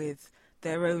up with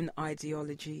their own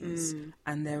ideologies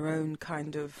and their own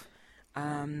kind of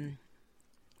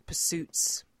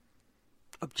pursuits,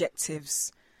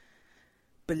 objectives,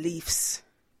 beliefs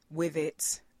with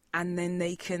it, and then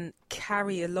they can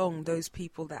carry along those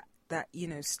people that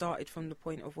started from the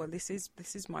point of, well, this is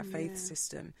my faith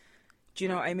system. Do you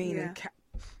know what I mean? Yeah. And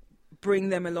bring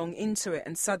them along into it,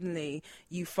 and suddenly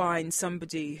you find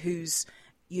somebody who's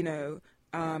who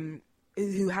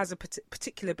has a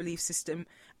particular belief system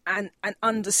and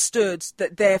understood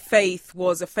that their faith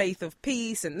was a faith of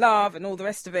peace and love and all the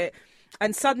rest of it,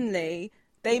 and suddenly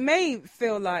they may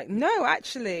feel like, no,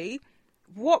 actually,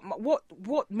 what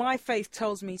my faith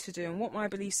tells me to do and what my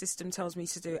belief system tells me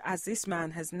to do, as this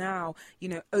man has now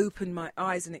opened my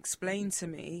eyes and explained to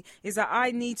me, is that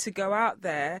I need to go out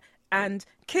there and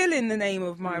kill in the name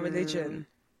of my religion.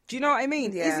 Do you know what I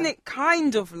mean? Yeah. Isn't it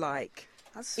kind of like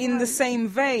in the same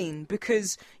vein?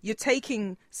 Because you're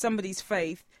taking somebody's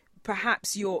faith,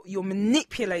 perhaps you're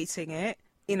manipulating it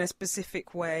in a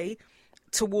specific way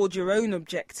toward your own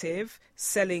objective,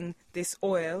 selling this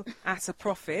oil at a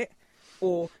profit,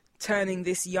 or turning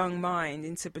this young mind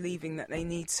into believing that they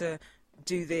need to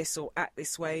do this or act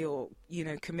this way, or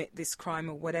commit this crime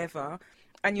or whatever.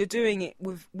 And you're doing it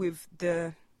with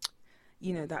the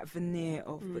that veneer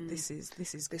of, but this is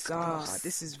God,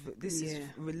 this is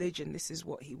religion, this is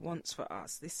what he wants for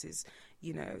us, this is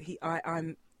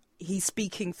he's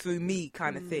speaking through me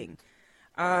kind of thing.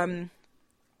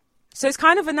 So it's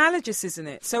kind of analogous, isn't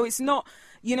it? So it's not,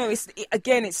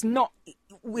 it's not,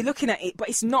 we're looking at it, but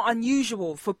it's not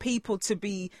unusual for people to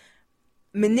be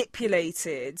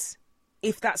manipulated,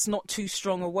 if that's not too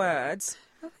strong a word,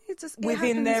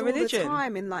 within their religion. All the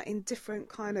time in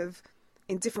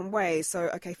different ways. So,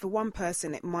 okay, for one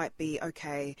person, it might be,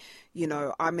 okay,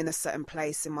 I'm in a certain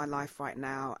place in my life right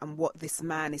now, and what this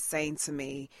man is saying to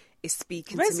me is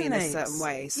speaking to me in a certain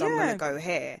way. So I'm going to go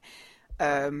here.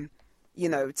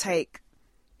 Take,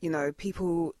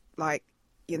 people like,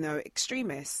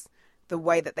 extremists, the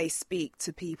way that they speak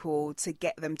to people to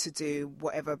get them to do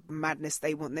whatever madness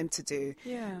they want them to do.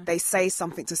 Yeah. They say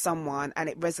something to someone and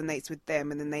it resonates with them,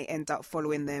 and then they end up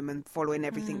following them and following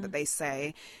everything that they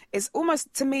say. It's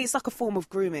almost, to me, it's like a form of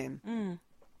grooming.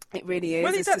 It really is.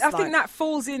 Well, I think that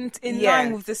falls in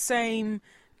line with the same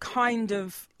kind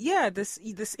of,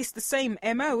 it's the same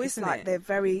MO, isn't it? They're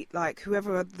very,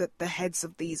 whoever are the heads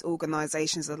of these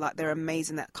organisations are they're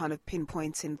amazing at kind of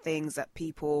pinpointing things that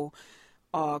people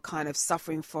are kind of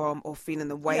suffering from or feeling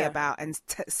the way about, and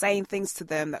saying things to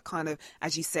them that kind of,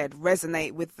 as you said,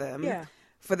 resonate with them. Yeah.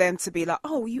 For them to be like,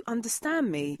 oh, you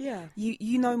understand me. Yeah.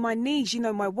 You know my needs, you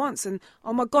know my wants, and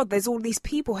oh my God, there's all these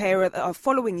people here that are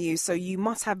following you, so you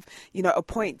must have, a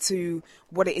point to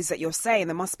what it is that you're saying.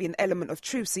 There must be an element of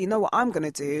truth. So you know what I'm going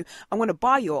to do? I'm going to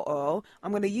buy your oil. I'm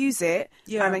going to use it.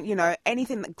 Yeah. And,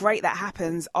 anything great that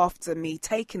happens after me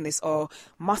taking this oil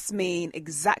must mean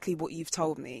exactly what you've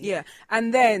told me. Yeah.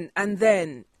 And then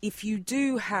if you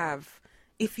do have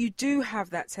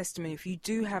that testimony, if you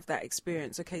do have that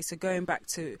experience, okay, so going back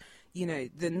to,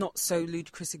 the not so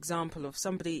ludicrous example of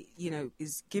somebody,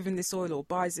 is given this oil or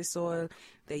buys this oil,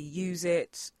 they use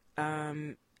it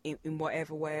in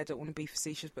whatever way. I don't want to be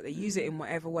facetious, but they use it in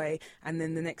whatever way. And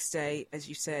then the next day, as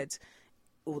you said,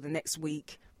 or the next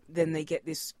week, then they get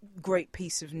this great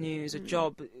piece of news, a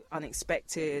job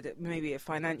unexpected, maybe a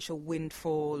financial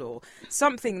windfall or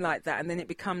something like that. And then it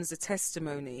becomes a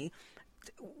testimony.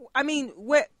 I mean,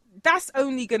 that's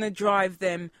only going to drive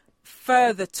them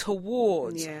further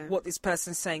towards what this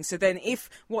person's saying. So then if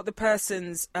the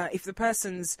person's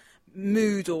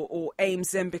mood or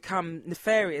aims then become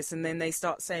nefarious, and then they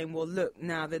start saying, well, look,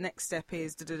 now the next step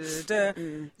is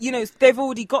they've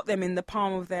already got them in the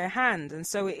palm of their hand. And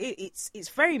so it's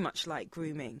very much like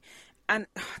grooming. And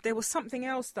there was something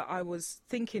else that I was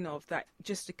thinking of that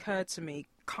just occurred to me,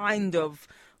 kind of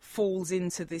falls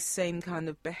into this same kind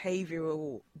of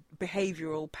behavioural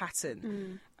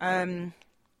pattern. I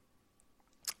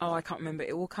can't remember.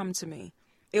 It will come to me.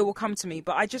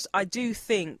 But I do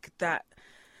think that,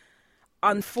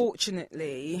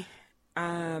 unfortunately,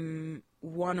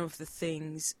 one of the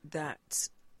things that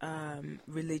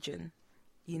religion,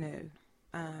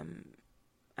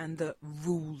 and the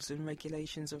rules and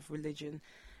regulations of religion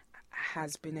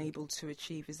has been able to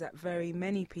achieve is that very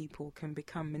many people can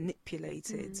become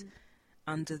manipulated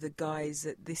under the guise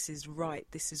that this is right,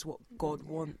 this is what God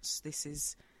wants, this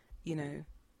is,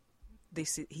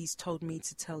 he's told me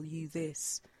to tell you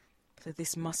this, so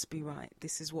this must be right,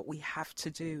 this is what we have to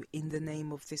do in the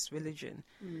name of this religion.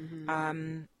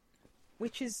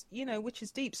 Which is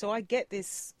deep. So I get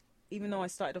this, even though I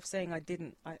started off saying I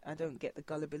don't get the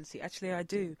gullibility. Actually, I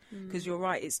do, because you're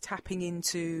right. It's tapping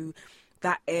into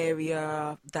that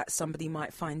area that somebody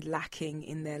might find lacking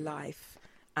in their life,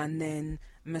 and then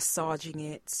massaging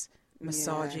it,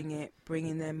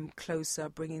 bringing them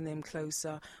closer.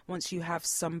 Once you have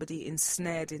somebody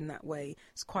ensnared in that way,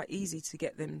 it's quite easy to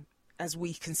get them. As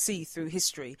we can see through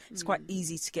history, it's quite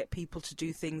easy to get people to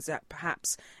do things that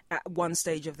perhaps at one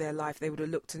stage of their life they would have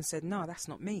looked and said, no, that's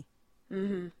not me.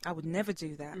 I would never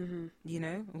do that. And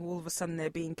all of a sudden they're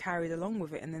being carried along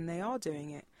with it, and then they are doing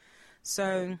it.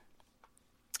 So,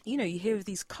 you hear of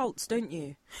these cults, don't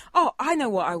you? Oh, I know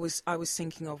what I was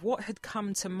thinking of. What had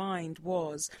come to mind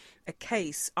was a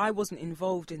case. I wasn't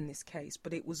involved in this case,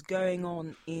 but it was going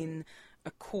on in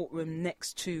a courtroom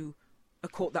next to a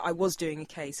court that I was doing a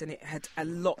case, and it had a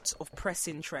lot of press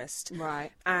interest.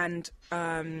 Right. And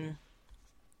there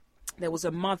was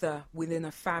a mother within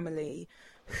a family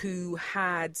who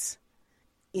had,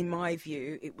 in my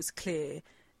view, it was clear,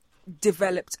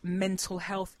 developed mental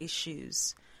health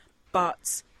issues.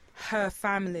 But her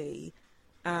family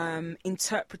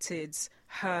interpreted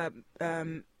her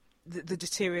the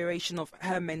deterioration of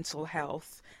her mental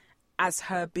health as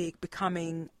her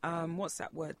becoming, what's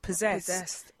that word?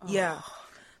 Possessed. Oh. Yeah.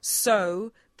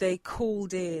 So they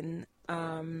called in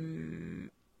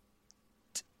an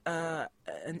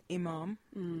imam,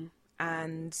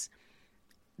 and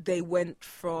they went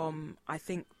from, I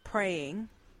think, praying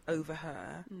over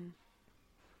her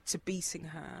to beating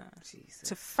her,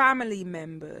 to family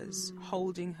members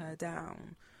holding her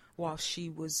down while she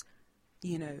was,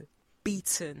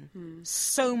 beaten.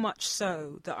 So much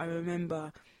so that I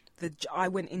remember I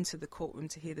went into the courtroom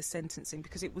to hear the sentencing,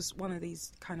 because it was one of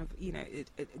these kind of, it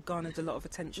garnered a lot of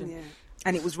attention. Yeah.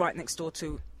 And it was right next door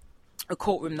to a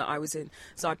courtroom that I was in.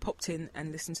 So I popped in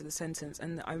and listened to the sentence.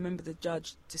 And I remember the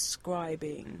judge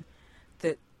describing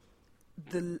that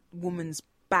the woman's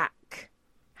back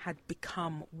had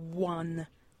become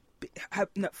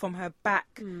from her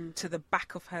back to the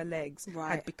back of her legs,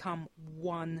 had become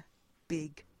one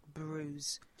big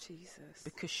bruise. Jesus.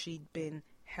 Because she'd been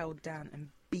held down and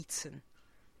beaten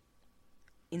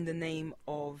in the name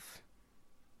of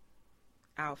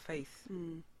our faith.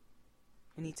 We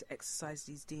need to exorcise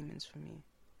these demons from you.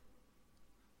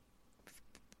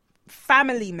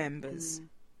 Family members.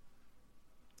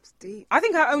 It's deep. I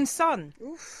think her own son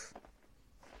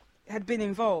had been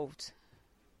involved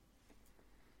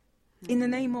in the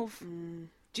name of.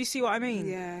 Do you see what I mean?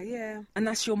 Yeah. And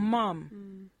that's your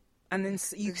mum. And then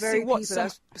you see what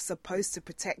that's supposed to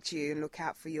protect you and look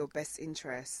out for your best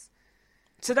interests.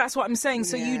 So that's what I'm saying.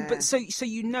 So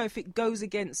if it goes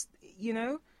against,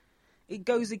 it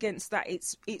goes against that.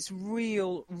 It's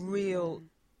real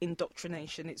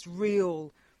indoctrination. It's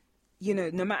real,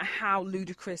 no matter how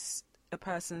ludicrous a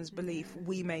person's belief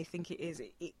we may think it is.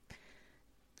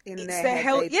 In their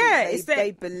head,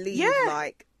 they believe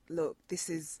like, look, this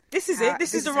is it.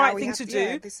 This is the right thing to do.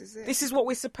 Yeah, this is it. This is what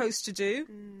we're supposed to do.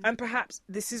 And perhaps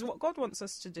this is what God wants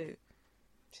us to do.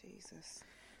 Jesus.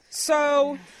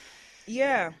 So,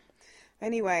 yeah.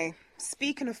 Anyway,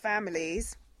 speaking of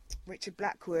families, Richard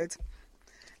Blackwood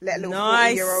let a little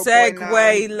nice 14-year-old segue,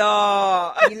 boy know.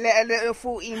 La. He let a little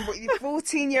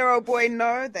 14-year-old boy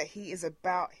know that he is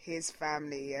about his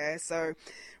family, yeah? So,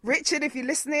 Richard, if you're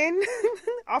listening,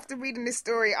 after reading this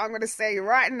story, I'm going to say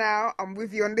right now, I'm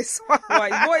with you on this one.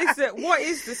 Right, what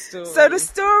is the story? So the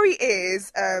story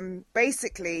is,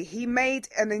 basically, he made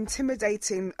an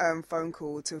intimidating phone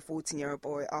call to a 14-year-old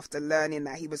boy after learning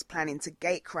that he was planning to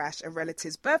gate crash a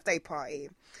relative's birthday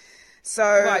party. So,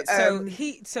 right, so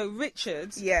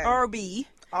Richard, RB,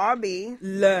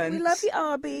 learned. We love you,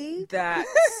 RB. That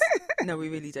no, we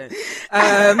really don't.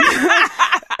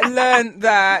 Learned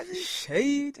that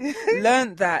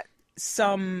learned that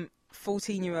some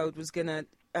 14-year-old was gonna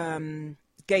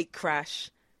gate crash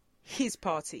his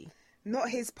party. Not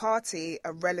his party,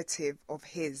 a relative of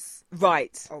his.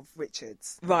 Right. Of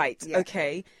Richard's. Right, yeah.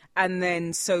 Okay. And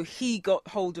then, so he got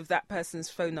hold of that person's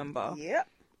phone number. Yep.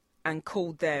 And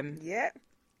called them. Yep.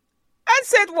 And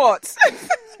said what?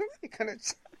 You're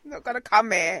not going to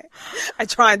come here and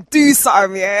try and do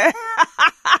something, yeah?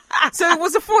 So it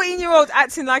was a 14-year-old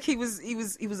acting like he was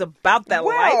about that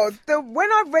life? Well,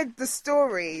 when I read the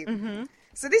story... Mm-hmm.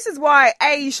 So this is why,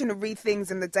 you shouldn't read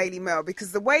things in the Daily Mail,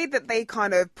 because the way that they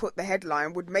kind of put the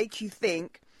headline would make you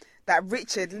think that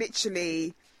Richard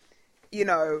literally, you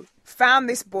know, found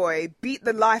this boy, beat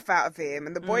the life out of him,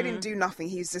 and the boy didn't do nothing.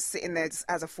 He was just sitting there just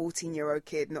as a 14-year-old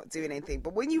kid, not doing anything.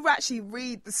 But when you actually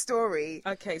read the story...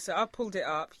 Okay, so I pulled it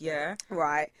up, yeah.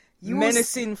 Right.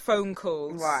 Menacing phone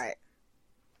calls. Right.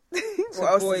 To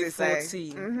a boy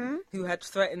 14 who had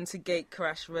threatened to gate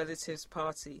crash relatives'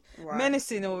 party. Right.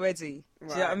 Menacing already. Right.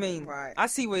 Do you know what I mean? Right. I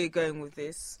see where you're going with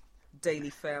this. Daily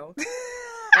Fail.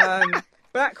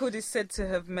 Blackwood is said to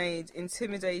have made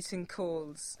intimidating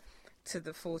calls to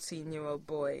the 14-year-old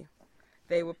boy.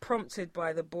 They were prompted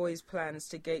by the boy's plans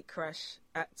to gate crash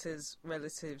actors'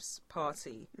 relatives'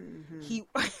 party. Mm-hmm.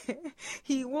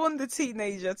 He warned the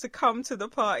teenager to come to the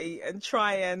party and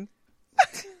try and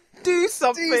do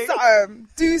something.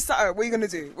 Do something. What are you going to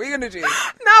do?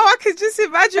 Now I could just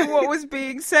imagine what was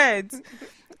being said.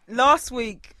 Last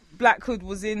week, Blackwood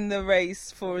was in the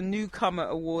race for a newcomer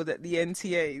award at the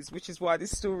NTAs, which is why this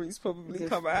story's probably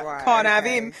come out. Right,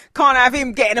 Can't have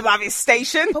him getting above his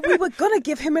station. But we were going to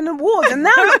give him an award, and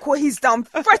now look what he's done.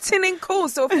 Threatening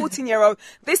calls to a 14-year-old.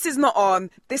 This is not on.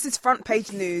 This is front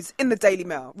page news in the Daily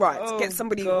Mail. Right, get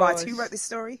somebody right. Who wrote this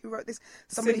story? Who wrote this?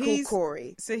 Somebody called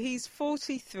Corey. So he's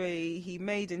 43. He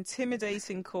made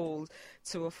intimidating calls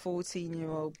to a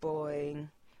 14-year-old boy,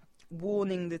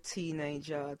 warning the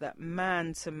teenager that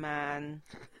man to man,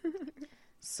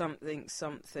 something.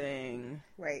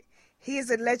 Wait. He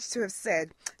is alleged to have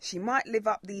said, "She might live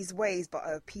up these ways, but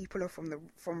her people are from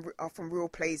real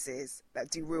places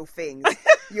that do real things."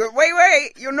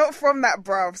 Wait, you're not from that,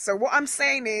 bruv. So what I'm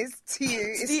saying is to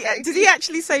you, did he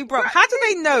actually say bruv? How do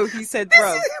they know he said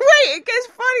bruv? Wait, it gets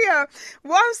funnier.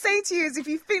 What I'm saying to you is, if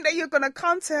you think that you're gonna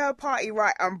come to her party,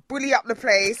 right, and bully up the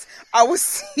place, I will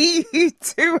see you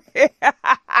do it.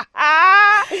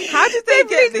 How did they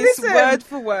get this word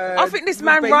for word? I think this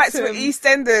man writes for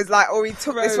EastEnders, or he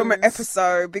took this from an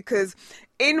episode, because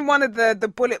in one of the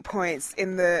bullet points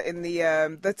in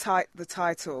the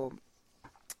title,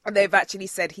 they've actually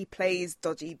said he plays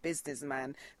dodgy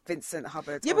businessman Vincent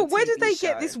Hubbard. Yeah, but where did they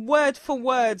get this word for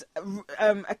word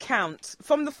account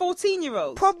from? The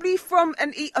 14-year-old? Probably from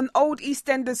an old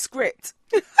EastEnders script.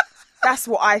 That's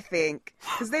what I think,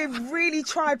 because they really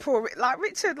tried poor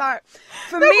Richard.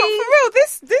 For me, for real,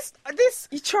 this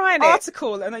you trying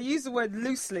article, and I use the word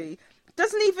loosely,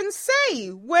 doesn't even say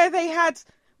where they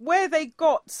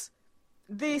got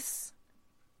this.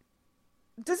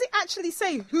 Does it actually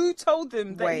say who told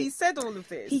them that he said all of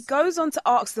this? He goes on to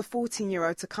ask the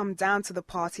 14-year-old to come down to the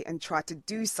party and try to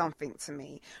do something to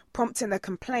me, prompting a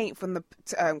complaint to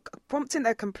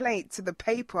the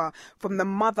paper from the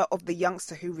mother of the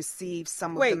youngster who received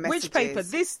some of the messages. Which paper?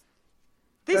 The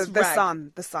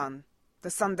Sun, the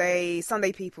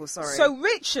Sunday People. Sorry. So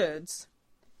Richards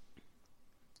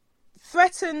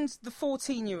threatened the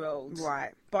 14-year-old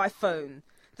by phone.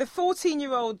 The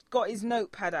 14-year-old got his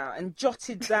notepad out and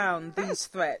jotted down these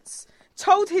threats,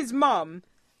 told his mum,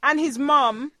 and his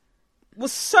mum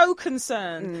was so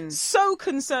concerned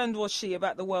was she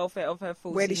about the welfare of her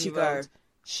 14-year-old. Where did she go?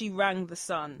 She rang the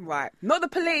Sun. Right. Not the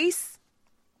police.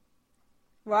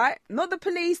 Right? Not the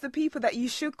police, the people that you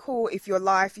should call if you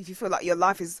feel like your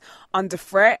life is under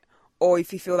threat, or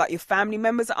if you feel like your family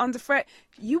members are under threat.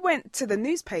 You went to the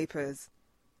newspapers.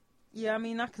 Yeah, I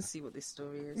mean, I can see what this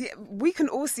story is. Yeah, we can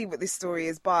all see what this story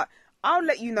is, but I'll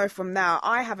let you know from now.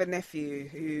 I have a nephew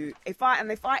who, if I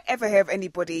ever hear of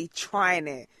anybody trying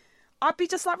it, I'd be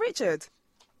just like Richard.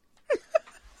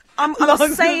 I'm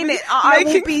saying it. I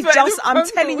will be just. I'm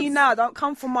telling you now. Don't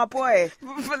come for my boy.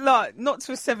 But not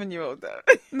to a 7-year-old though.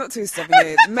 Not to a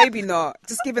 7-year-old. Maybe not.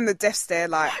 Just give him the death stare.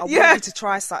 I want you to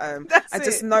try something.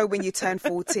 Just know when you turn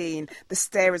 14, the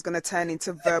stare is going to turn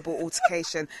into verbal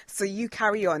altercation. So you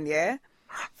carry on, yeah.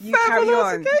 You carry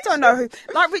on. You don't know who.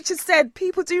 Like Richard said,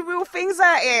 people do real things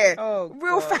out here. Oh,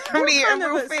 real family and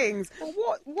real things.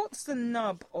 Well, what's the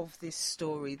nub of this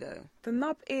story, though? The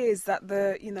nub is that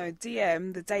the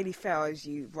DM, the Daily Fail, as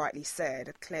you rightly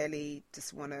said, clearly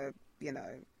just want to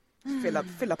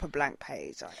fill up a blank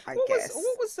page. I guess.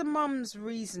 What was the mum's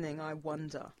reasoning? I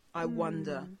wonder,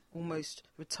 almost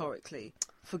rhetorically,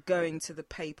 for going to the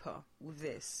paper with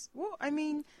this. What I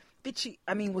mean.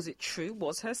 Was it true?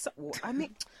 Was her son? I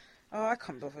mean, Oh, I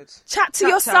can't bother. Chat to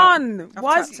your son.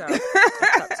 Why? I've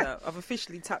tapped out. I've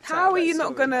officially tapped out. How are you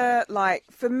not gonna, like?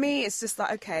 For me, it's just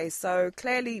like, okay, so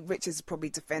clearly Richard's probably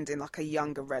defending like a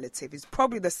younger relative. He's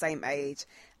probably the same age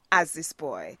as this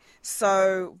boy.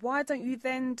 So why don't you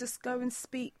then just go and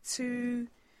speak to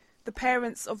the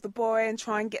parents of the boy and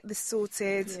try and get this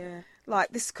sorted? Yeah.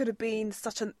 Like, this could have been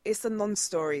it's a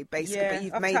non-story, basically, but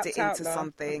you've made it into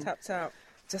something. I've tapped out.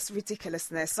 Just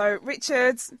ridiculousness. So,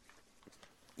 Richard,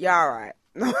 you're all right.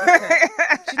 Okay.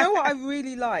 Do you know what I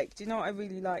really like?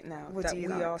 Now? What that do you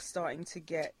we like? are starting to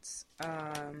get...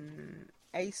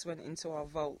 Ace went into our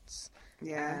vaults.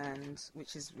 Yeah. And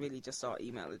which is really just our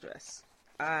email address.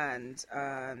 And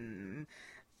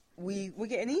we're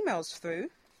getting emails through.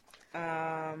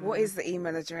 What is the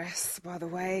email address, by the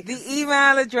way? The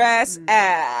email address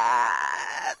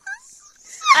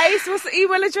Ace, what's the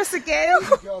email address again?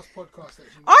 Girls podcast.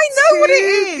 I know what it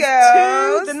is.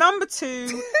 Girls. The number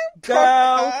 2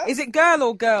 girl. Is it girl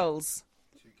or girls?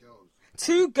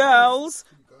 2 girls.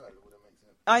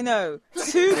 I know.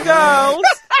 2 girls.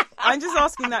 I'm just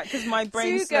asking that because my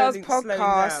brain's slowing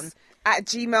down. At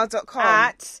gmail.com.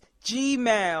 At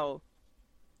gmail.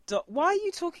 Why are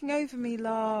you talking over me,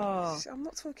 La? I'm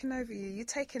not talking over you. You're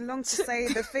taking long to say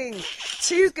the thing.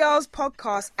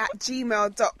 2girlspodcast at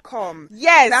gmail.com.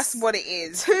 Yes. That's what it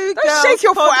is. 2 Don't girls shake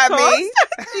your foot at me.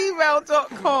 at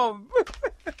gmail.com.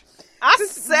 I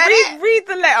said it. Read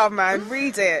the letter, man.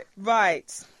 Read it.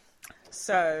 Right.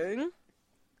 So,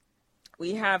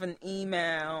 we have an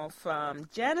email from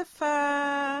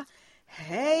Jennifer.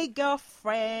 Hey,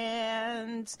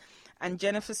 girlfriend. And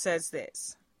Jennifer says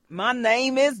this. My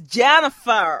name is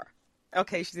Jennifer.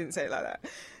 Okay, she didn't say it like that.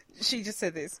 She just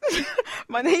said this.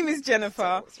 My name is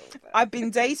Jennifer. I've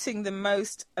been dating the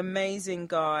most amazing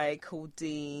guy called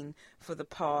Dean for the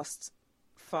past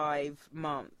 5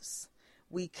 months.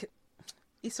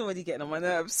 It's already getting on my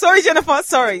nerves. Sorry, Jennifer.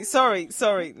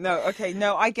 Sorry. No, okay.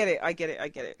 No, I get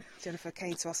it. Jennifer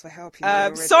came to us for help.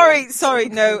 Sorry.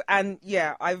 No, and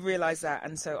yeah, I realised that.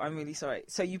 And so I'm really sorry.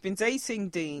 So you've been dating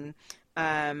Dean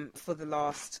for the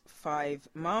last 5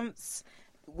 months.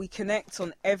 We connect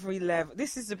on every level.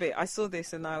 This is the bit. I saw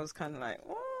this and I was kind of like,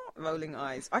 oh, rolling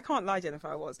eyes. I can't lie, Jennifer,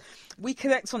 I was. We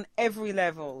connect on every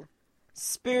level.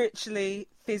 Spiritually,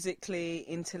 physically,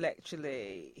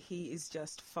 intellectually. He is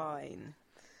just fine.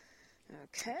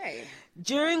 Okay.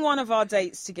 During one of our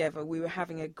dates together, we were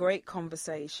having a great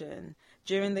conversation.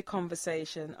 During the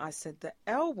conversation, I said the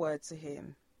L word to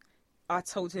him. I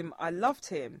told him I loved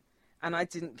him. And I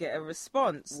didn't get a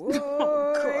response.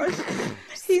 Oh, gosh.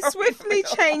 He swiftly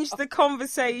changed the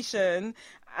conversation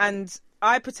and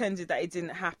I pretended that it didn't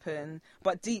happen.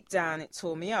 But deep down, it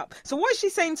tore me up. So what is she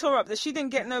saying tore up? That she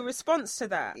didn't get no response to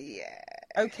that? Yeah.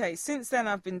 Okay, since then,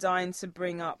 I've been dying to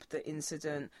bring up the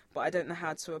incident, but I don't know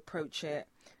how to approach it.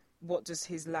 What does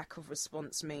his lack of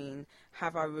response mean?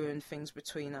 Have I ruined things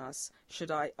between us?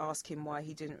 Should I ask him why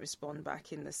he didn't respond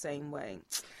back in the same way?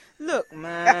 Look,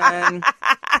 man.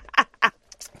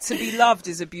 To be loved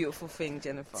is a beautiful thing,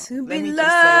 Jennifer. To be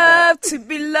loved.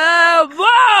 Whoa,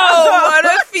 what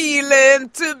a feeling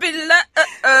to be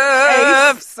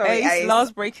loved. Ace,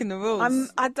 Lars breaking the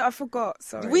rules. I forgot,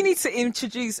 sorry. We need to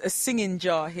introduce a singing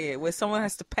jar here where someone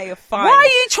has to pay a fine. Why are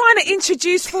you trying to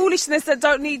introduce foolishness that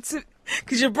don't need to...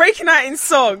 Because you're breaking out in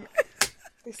song.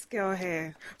 This girl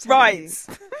here. Right.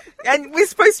 And we're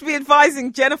supposed to be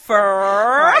advising Jennifer.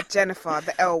 Right, Jennifer,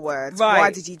 the L word. Right.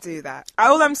 Why did you do that?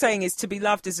 All I'm saying is to be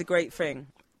loved is a great thing.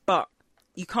 But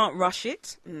you can't rush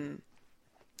it.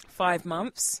 5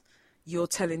 months, you're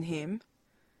telling him,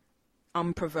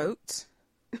 unprovoked,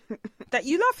 that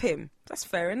you love him. That's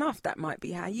fair enough. That might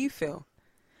be how you feel.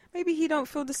 Maybe he don't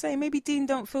feel the same. Maybe Dean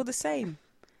don't feel the same.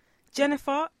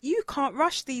 Jennifer, you can't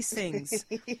rush these things.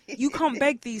 You can't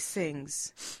beg these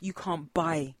things. You can't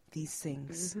buy these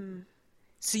things. Mm-hmm.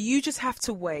 So you just have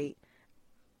to wait,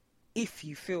 if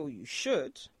you feel you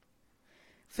should,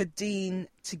 for Dean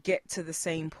to get to the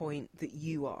same point that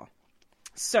you are.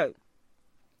 So,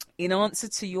 in answer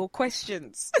to your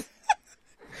questions,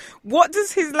 what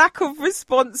does his lack of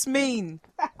response mean?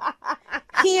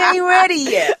 He ain't ready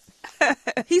yet.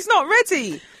 He's not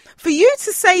ready. For you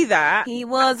to say that... He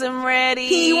wasn't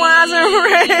ready.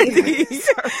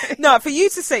 No, for you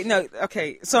to say... No,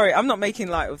 okay, sorry, I'm not making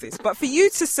light of this. But for you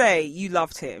to say you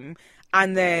loved him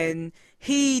and then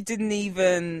he didn't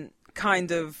even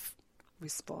kind of...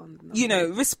 Respond.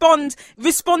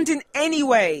 Respond in any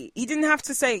way. He didn't have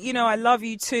to say, I love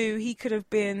you too. He could have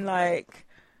been like...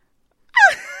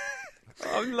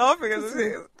 I'm laughing at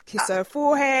this. Kiss her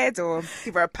forehead or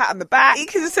give her a pat on the back. He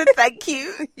could have said thank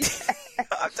you. Yeah.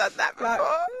 I've done that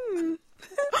before.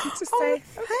 Just say,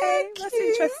 okay, that's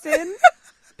interesting.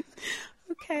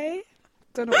 Okay.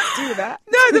 Don't know what to do with that.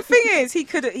 No, the thing is, he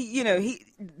could,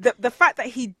 the fact that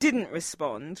he didn't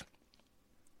respond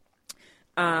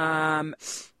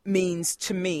means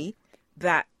to me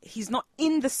that he's not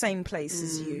in the same place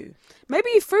as you. Maybe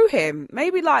you threw him.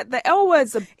 Maybe like the L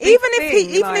word's a big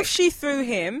even if she threw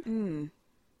him,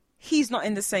 he's not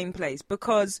in the same place,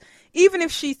 because even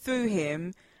if she threw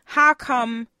him, how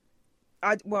come?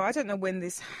 I don't know when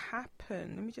this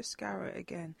happened. Let me just scour it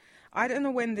again. I don't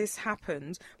know when this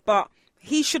happened, but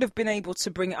he should have been able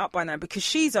to bring it up by now, because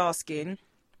she's asking,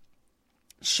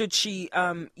 should she,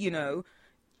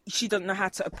 she doesn't know how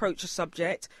to approach a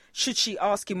subject. Should she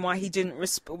ask him why he didn't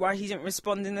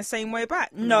respond in the same way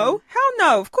back? No, hell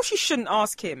no. Of course you shouldn't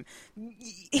ask him.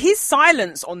 His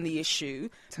silence on the issue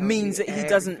means that he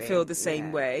doesn't feel the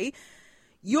same way.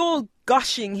 You're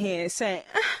gushing here saying,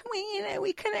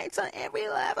 we connect on every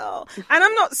level. And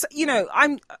I'm not,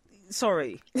 I'm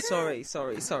sorry,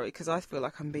 because I feel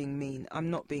like I'm being mean. I'm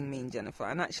not being mean, Jennifer.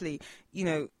 And actually,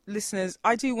 listeners,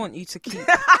 I do want you to keep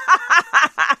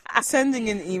sending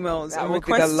in emails. That will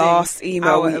be the last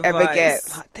email we ever get.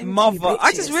 Like, mother,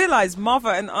 I just realised mother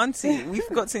and auntie, we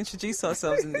forgot to introduce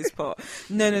ourselves in this part.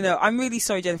 No. I'm really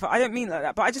sorry, Jennifer. I don't mean like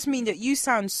that, but I just mean that you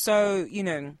sound so,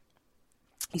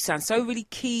 you sound so really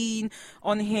keen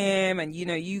on him, and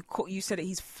you said that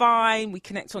he's fine. We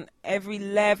connect on every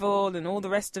level and all the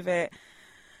rest of it.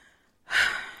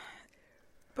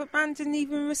 But man didn't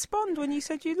even respond when you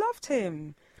said you loved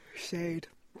him. Shade.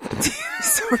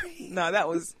 Sorry. No, that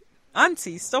was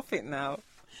Auntie. Stop it now.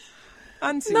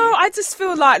 Auntie. No, I just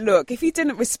feel like, look, if he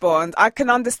didn't respond, I can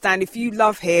understand if you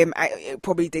love him, it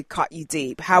probably did cut you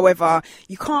deep. However,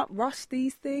 you can't rush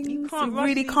these things. You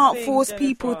really can't force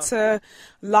people to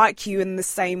like you in the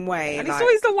same way. And it's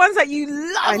always the ones that you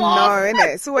love. I know,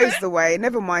 innit? It's always the way.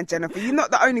 Never mind, Jennifer. You're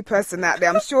not the only person out there.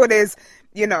 I'm sure there's,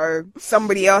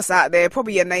 somebody else out there,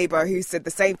 probably a neighbour who said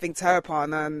the same thing to her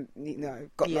partner and,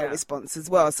 got no response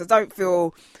as well. So don't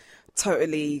feel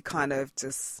totally kind of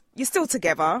just, you're still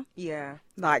together. Yeah.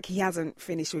 Like, he hasn't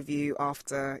finished with you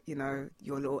after, your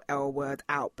little L word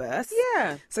outburst.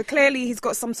 Yeah. So clearly he's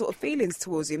got some sort of feelings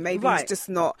towards you. Maybe he's just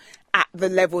not at the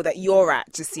level that you're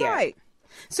at just yet. Right.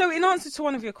 So in answer to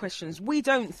one of your questions, we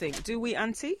don't think, do we,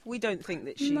 Auntie? We don't think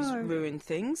that she's ruined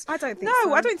things. I don't think so.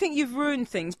 No, I don't think you've ruined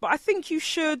things, but I think you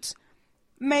should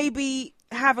maybe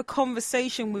have a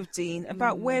conversation with Dean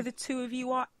about where the two of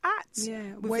you are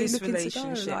at with this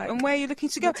relationship and where you're looking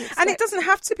to go. And it doesn't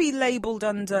have to be labelled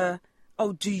under,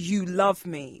 oh, do you love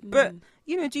me? But,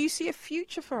 do you see a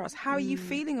future for us? How are you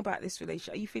feeling about this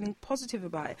relationship? Are you feeling positive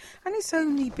about it? And it's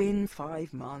only been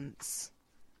 5 months.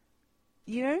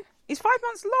 Is 5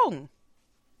 months long?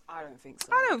 I don't think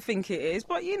so. I don't think it is.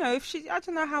 But, I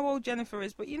don't know how old Jennifer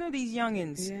is, but these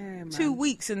youngins, 2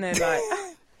 weeks and they're like,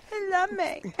 I love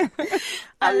me.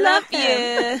 I love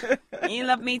you. You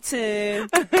love me too.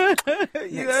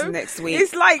 Next week.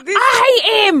 It's like this. I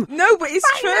hate him. No, but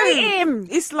it's true. I hate him.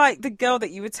 It's like the girl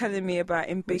that you were telling me about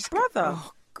in Big Brother.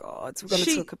 Oh, God. We're going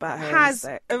to talk about her has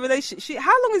in a sec. A relationship.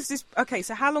 How long is this? Okay,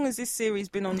 so how long has this series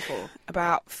been on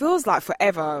for? Feels like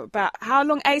forever. About how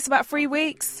long? Ace, about 3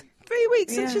 weeks. 3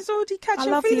 weeks, and she's already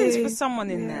catching feelings for someone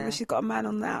in there. But she's got a man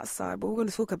on the outside. But we're going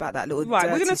to talk about that little Right,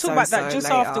 we're going to talk about that just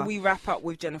later. after we wrap up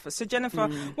with Jennifer. So, Jennifer,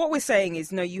 what we're saying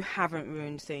is, no, you haven't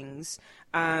ruined things.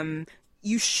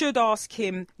 You should ask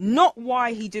him not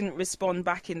why he didn't respond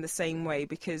back in the same way,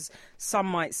 because some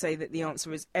might say that the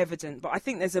answer is evident. But I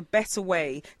think there's a better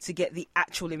way to get the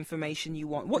actual information you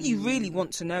want. What you really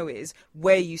want to know is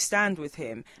where you stand with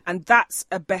him. And that's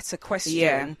a better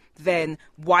question than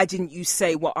why didn't you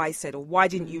say what I said, or why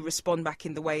didn't you respond back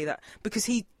in the way that... Because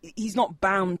he's not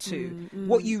bound to.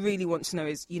 What you really want to know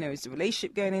is, is the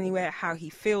relationship going anywhere, how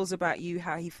he feels about you,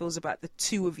 how he feels about the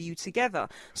two of you together.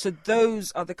 So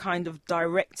those are the kind of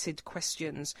directed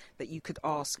questions that you could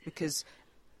ask, because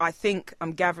I think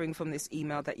I'm gathering from this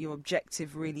email that your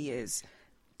objective really is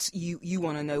you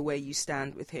want to know where you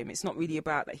stand with him. It's not really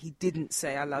about that he didn't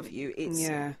say I love you. It's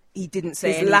he didn't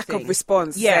say anything. Lack of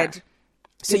response said,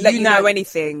 so you know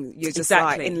anything, you're just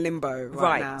like in limbo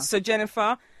right now. So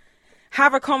Jennifer,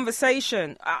 have a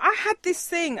conversation. I had this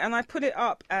thing and I put it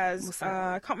up as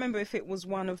I can't remember if it was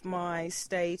one of my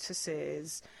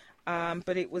statuses,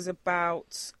 but it was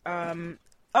about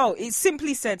it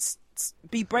simply said,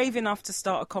 be brave enough to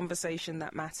start a conversation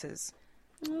that matters.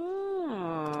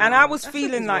 And I was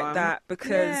feeling like that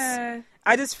because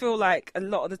I just feel like a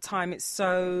lot of the time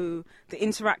the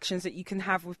interactions that you can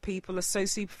have with people are so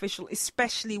superficial,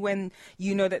 especially when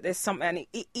you know that there's something. And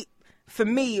it for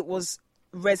me, it was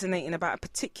resonating about a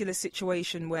particular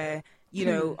situation where you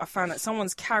know, I found that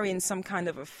someone's carrying some kind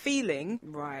of a feeling.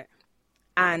 Right.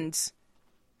 And,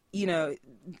 you know,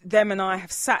 them and I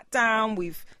have sat down,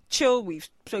 we've chilled, we've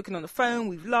spoken on the phone,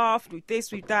 we've laughed, we've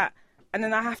this, we've that. And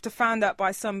then I have to find out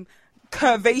by some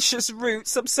curvaceous route,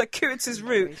 some circuitous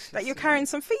route, that you're carrying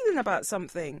some feeling about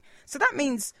something. So that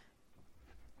means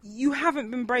you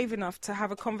haven't been brave enough to have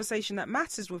a conversation that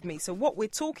matters with me. So what we're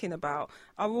talking about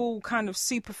are all kind of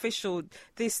superficial,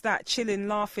 this, that, chilling,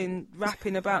 laughing,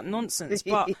 rapping about nonsense.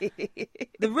 But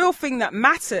the real thing that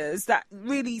matters, that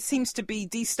really seems to be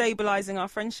destabilizing our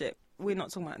friendship, we're not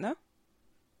talking about, no?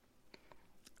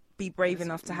 Be brave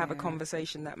enough to have a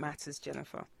conversation that matters,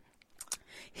 Jennifer.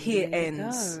 Here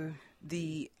ends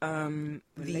the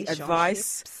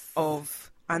advice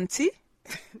of auntie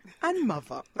and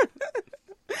mother.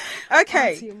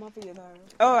 Okay. Auntie and mother, you know.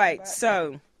 All right.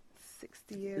 So,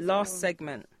 60 years last old.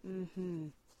 segment. Mm-hmm.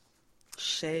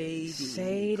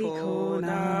 Shady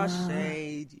corner.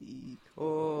 Shady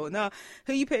corner.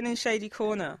 Who are you putting in shady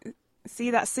corner?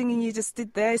 See that singing you just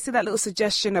did there? See that little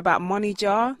suggestion about money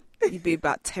jar? You'd be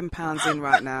about £10 in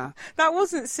right now. That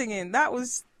wasn't singing. That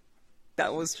was.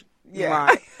 Yeah.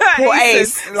 Right. Poor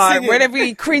Ace. Like singing. Whenever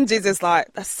he cringes, it's like,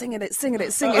 singing it.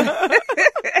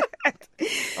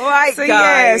 All right, so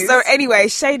guys. Yeah, so anyway,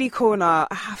 shady corner.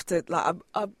 I have to, like,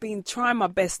 I've been trying my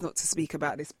best not to speak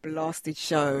about this blasted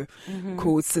show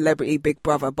called Celebrity Big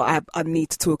Brother, but I need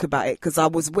to talk about it because I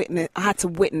had to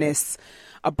witness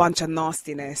a bunch of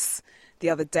nastiness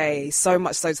the other day, so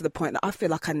much so to the point that I feel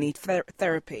like I need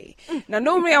therapy. Now,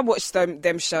 normally I watch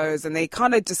them shows and they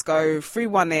kind of just go through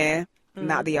one ear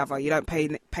and out the other. You don't pay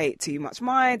it too much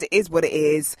mind. It is what it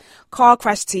is. Car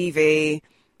crash TV.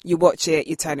 You watch it,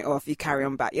 you turn it off, you carry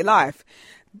on about your life.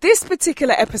 This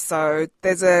particular episode,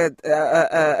 there's a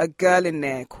girl in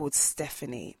there called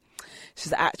Stephanie.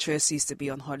 She's an actress, used to be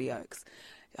on Hollyoaks.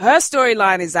 Her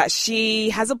storyline is that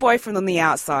she has a boyfriend on the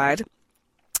outside,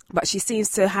 but she seems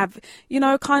to have, you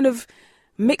know, kind of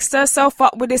mixed herself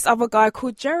up with this other guy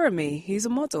called Jeremy, who's a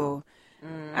model.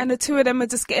 And the two of them are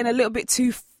just getting a little bit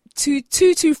too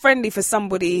friendly for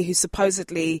somebody who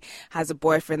supposedly has a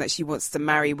boyfriend that she wants to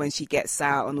marry when she gets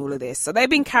out and all of this. So they've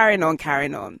been carrying on.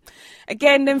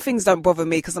 Again, them things don't bother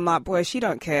me because I'm like, boy, she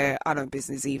don't care. I don't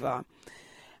business either.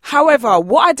 However,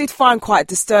 what I did find quite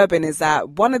disturbing is that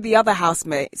one of the other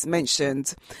housemates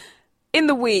mentioned in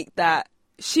the week that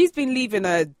she's been leaving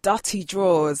her dirty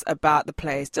drawers about the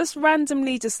place, just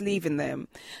randomly just leaving them.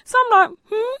 So I'm like,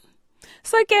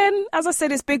 So again, as I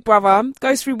said, it's Big Brother,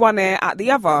 goes through one ear, out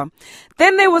the other.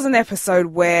 Then there was an episode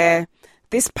where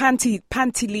this panty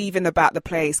leaving about the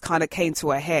place kind of came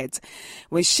to her head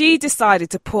when she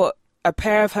decided to put a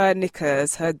pair of her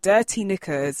knickers, her dirty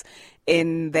knickers,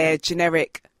 in their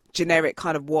generic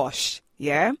kind of wash,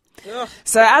 yeah? Ugh.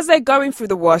 So as they're going through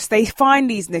the wash, they find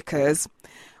these knickers.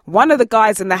 One of the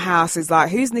guys in the house is like,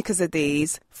 whose knickers are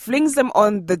these? Flings them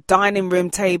on the dining room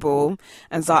table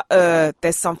and's like,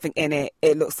 there's something in it.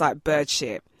 It looks like bird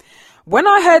shit. When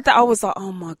I heard that, I was like,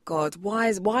 oh my God,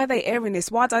 why are they airing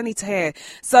this? Why do I need to hear?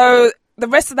 So the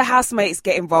rest of the housemates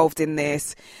get involved in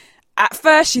this. At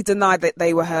first, she denied that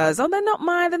they were hers. Oh, they're not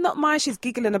mine. She's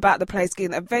giggling about the place.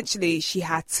 Eventually, she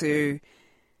had to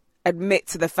admit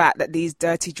to the fact that these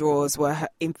dirty drawers were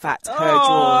in fact her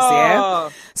drawers, yeah?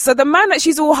 So the man that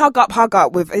she's all hug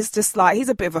up with is just like, he's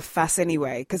a bit of a fass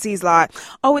anyway, because he's like,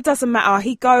 oh, it doesn't matter.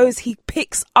 He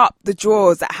picks up the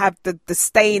drawers that have the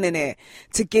stain in it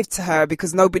to give to her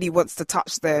because nobody wants to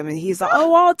touch them, and he's like,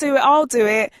 oh, I'll do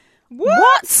it.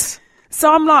 What? So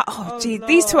I'm like, gee, Lord,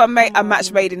 these two are a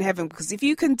match made in heaven, because if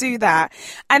you can do that.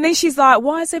 And then she's like,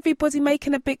 why is everybody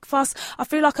making a big fuss? I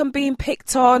feel like I'm being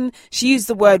picked on. She used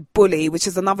the word bully, which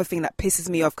is another thing that pisses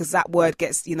me off, because that word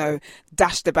gets,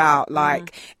 dashed about.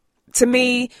 Like, to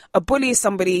me, a bully is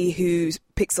somebody who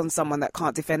picks on someone that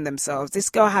can't defend themselves. This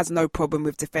girl has no problem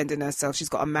with defending herself. She's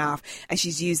got a mouth and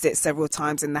she's used it several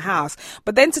times in the house.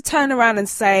 But then to turn around and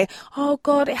say, oh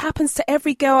God, it happens to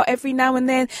every girl every now and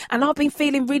then, and I've been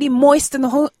feeling really moist and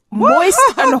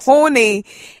horny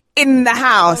in the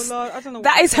house. Oh Lord, I don't know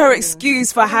that is her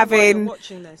excuse for having,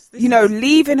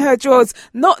 leaving her drawers,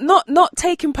 not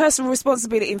taking personal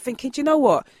responsibility and thinking, do you know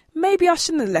what? Maybe I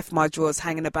shouldn't have left my drawers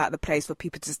hanging about the place for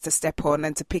people just to step on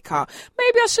and to pick up.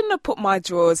 Maybe I shouldn't have put my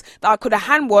drawers that I could have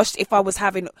hand washed if I was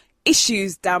having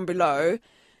issues down below,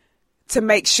 to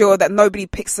make sure that nobody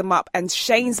picks them up and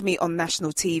shames me on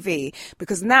national TV.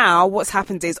 Because now what's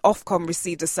happened is Ofcom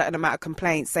received a certain amount of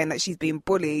complaints saying that she's being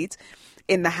bullied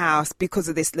in the house because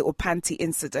of this little panty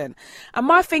incident. And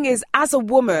my thing is, as a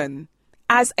woman,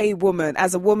 as a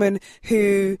woman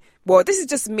who, well, this is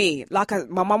just me. Like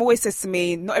my mum always says to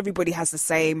me, not everybody has the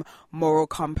same moral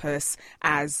compass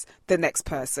as the next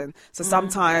person. So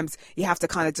sometimes you have to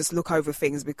kind of just look over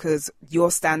things because your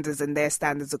standards and their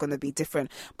standards are going to be different.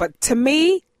 But to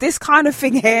me, this kind of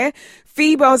thing here,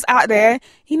 females out there,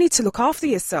 you need to look after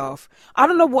yourself. I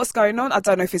don't know what's going on. I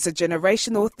don't know if it's a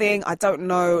generational thing. I don't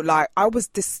know. Like, I was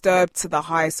disturbed to the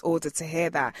highest order to hear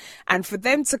that. And for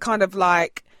them to kind of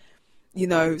like, you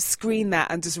know, screen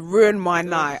that and just ruin my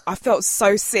night. I felt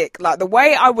so sick. Like the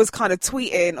way I was kind of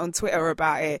tweeting on Twitter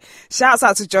about it. Shouts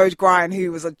out to George Gryan, who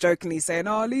was jokingly saying,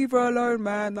 "Oh, leave her alone,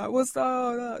 man. Like, what's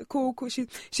that? Cool.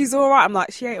 She's all right." I'm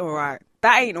like, she ain't all right.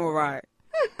 That ain't all right.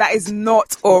 That is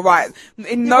not all right.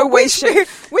 In no way, shape.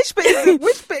 Which bit?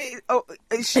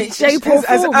 She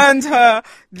has earned her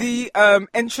the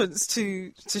entrance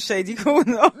to Shady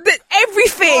Corner.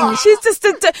 Everything. She's just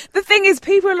the thing is,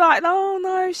 people are like, oh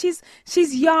no, she's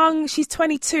young. She's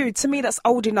 22. To me, that's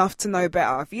old enough to know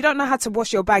better. If you don't know how to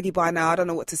wash your baggie by now, I don't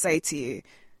know what to say to you.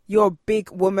 You're a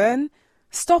big woman.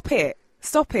 Stop it.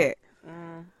 It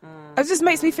just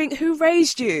makes me think, who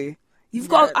raised you? You've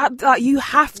got you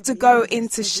have to go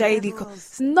into shady.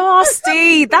 It's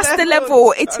nasty. That's the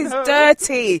level. It is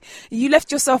dirty. You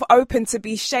left yourself open to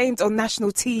be shamed on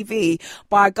national TV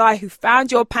by a guy who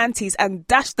found your panties and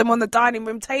dashed them on the dining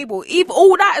room table. Even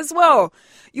all that as well.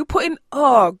 You put in,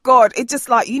 oh God, it's just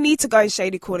like, you need to go in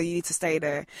Shady Corner. You need to stay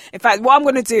there. In fact, what I'm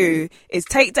going to do is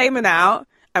take Damon out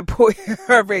and put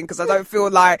her in, because I don't feel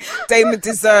like Damon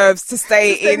deserves to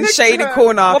stay in Shady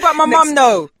Corner. What about my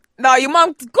mum? No, your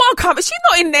mum gotta come. She's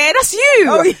not in there. That's you.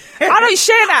 Oh, yeah. I don't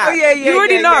share that. Oh, yeah, you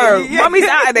already know. Yeah. Mummy's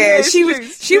out of there. Yeah, she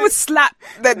would slap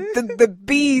the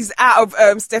bees out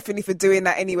of Stephanie for doing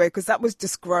that anyway, because that was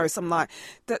just gross. I'm like,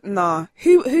 nah.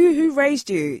 Who raised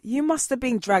you? You must have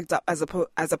been dragged up as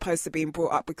opposed to being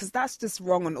brought up, because that's just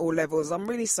wrong on all levels. I'm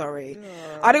really sorry.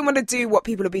 Yeah. I didn't want to do what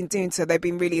people have been doing to her. They've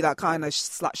been really like kind of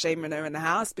slut shaming her in the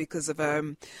house because of her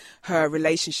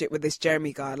relationship with this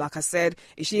Jeremy guy. Like I said,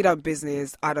 if she done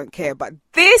business, I don't care. But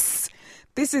this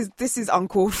is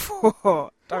uncalled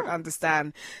for. Don't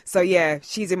understand. So yeah,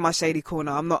 she's in my Shady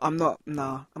Corner. I'm not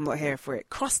here for it.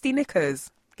 Crusty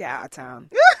knickers, get out of town.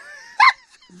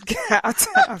 Get out of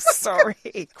town. I'm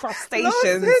sorry.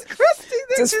 Crustaceans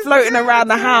just floating around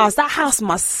the house. That house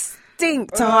must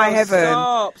stink to high heaven.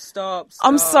 Stop.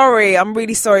 I'm sorry. I'm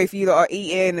really sorry if you lot are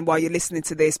eating while you're listening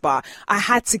to this, but I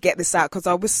had to get this out because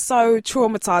I was so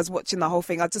traumatized watching the whole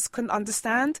thing. I just couldn't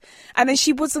understand. And then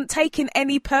she wasn't taking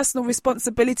any personal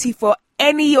responsibility for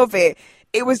any of it.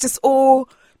 It was just all,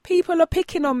 people are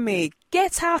picking on me.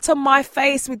 Get out of my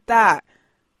face with that.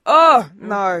 Oh,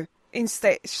 no. In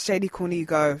Shady Corner you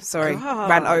go. Sorry,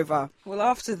 ran over. Well,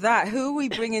 after that, who are we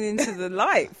bringing into the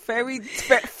light? Fairy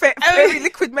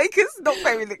liquid makers? Not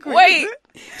fairy liquid. Wait,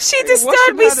 she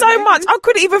disturbed me so much. I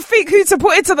couldn't even think who to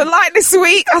put into the light this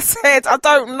week. I said, I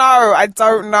don't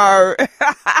know.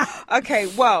 Okay,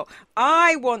 well,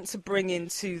 I want to bring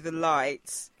into the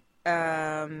light.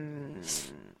 Well,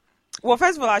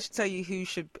 first of all, I should tell you who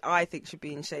I think should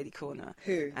be in Shady Corner.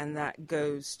 Who? And that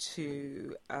goes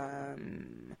to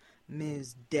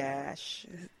Ms. Dash,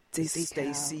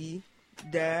 Stacey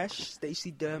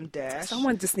Durham Dash.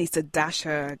 Someone just needs to dash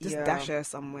her, dash her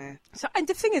somewhere. So, and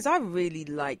the thing is, I really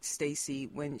liked Stacey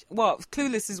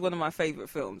Clueless is one of my favourite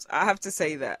films. I have to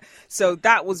say that. So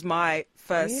that was my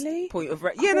first point of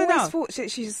I always thought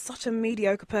she's such a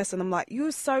mediocre person. I'm like,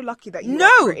 you're so lucky that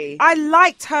you're pretty. I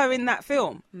liked her in that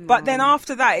film, but then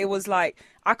after that, it was like,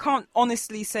 I can't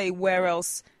honestly say where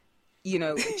else, you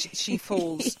know, she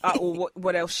falls or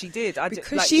what else she did.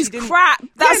 Because she's crap.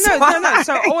 That's no.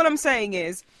 So all I'm saying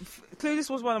is, Clueless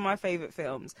was one of my favourite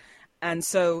films. And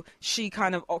so she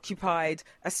kind of occupied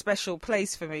a special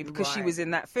place for me because she was in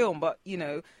that film. But, you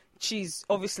know, she's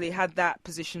obviously had that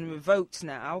position revoked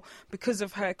now because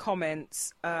of her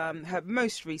comments, her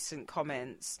most recent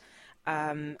comments,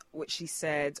 which she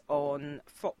said on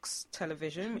Fox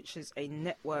Television, which is a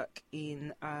network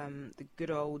in the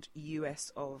good old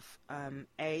US of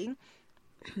A.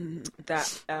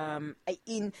 That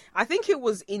I think it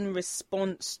was in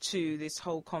response to this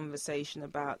whole conversation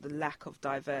about the lack of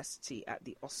diversity at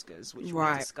the Oscars, which we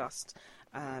discussed,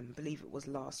 believe it was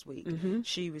last week. Mm-hmm.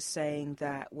 She was saying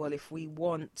that, well, if we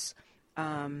want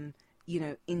you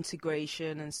know,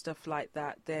 integration and stuff like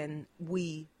that, then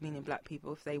we, meaning black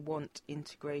people, if they want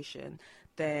integration,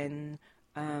 then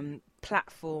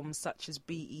platforms such as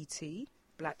BET,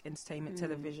 Black Entertainment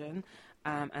Television,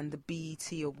 and the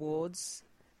BET Awards,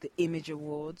 the Image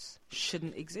Awards,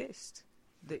 shouldn't exist.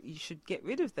 That you should get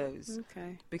rid of those.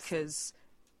 Okay. Because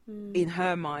in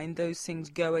her mind, those things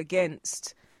go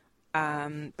against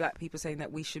black people saying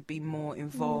that we should be more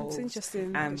involved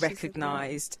and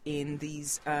recognised in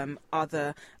these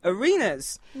other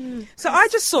arenas. So I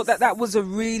just thought that was a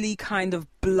really kind of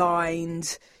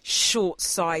blind,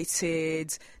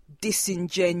 short-sighted,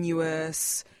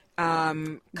 disingenuous,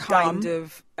 dumb,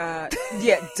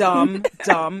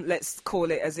 let's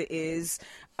call it as it is,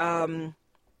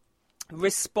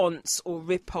 response or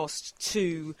riposte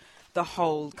to the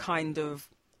whole kind of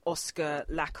Oscar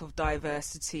lack of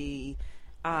diversity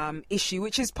issue,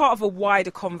 which is part of a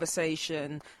wider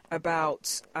conversation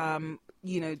about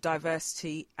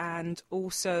diversity and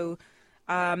also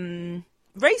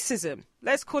racism.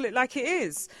 Let's call it like it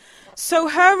is. So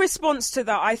her response to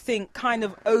that, I think, kind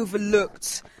of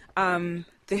overlooked the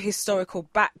historical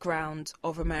background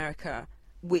of America,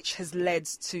 which has led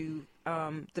to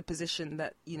the position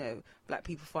that, black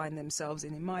people find themselves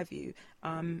in my view,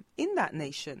 in that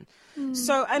nation.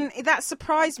 So, and that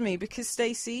surprised me because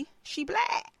Stacey, she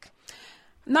black.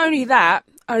 Not only that,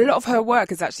 a lot of her work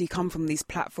has actually come from these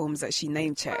platforms that she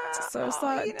name checked. So it's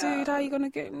like, dude, how are you going to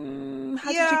get,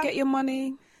 how did you get your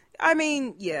money? I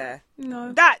mean,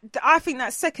 no. I think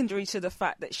that's secondary to the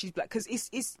fact that she's black, because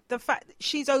it's the fact that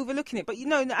she's overlooking it. But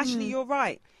actually, you're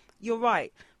right.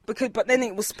 But then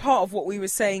it was part of what we were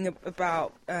saying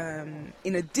about, in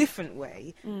a different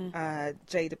way,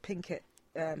 Jada Pinkett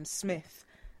Smith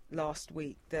last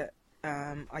week, that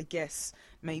I guess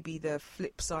maybe the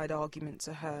flip side argument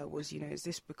to her was, is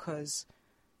this because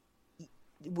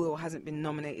Will hasn't been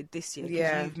nominated this year?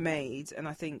 Because you've made, and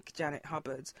I think Janet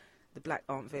Hubbard, the black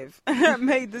Aunt Viv,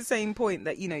 made the same point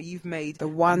that, you've made the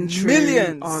one true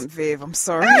millions. Aunt Viv. I'm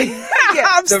sorry. I'm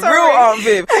the sorry. Real Aunt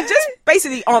Viv. Just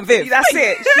basically Aunt Viv. That's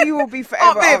it. She will be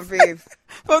forever Aunt Viv.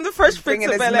 From the Fresh Prince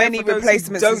of Bel-Air. As many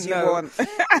replacements as you want.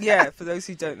 Yeah, for those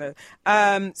who don't know.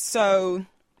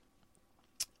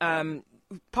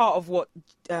 Part of what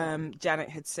Janet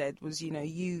had said was,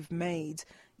 you've made,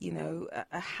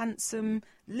 a handsome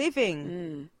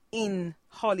living in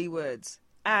Hollywood,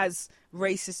 as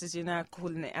racist as you're now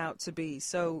calling it out to be.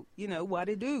 So, what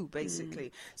to do,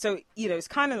 basically. So, it's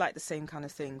kind of like the same kind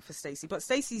of thing for Stacey. But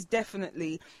Stacey's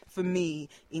definitely, for me,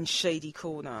 in Shady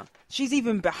Corner. She's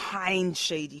even behind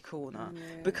Shady Corner.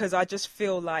 Because I just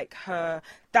feel like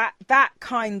that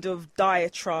kind of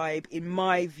diatribe, in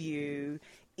my view,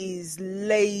 is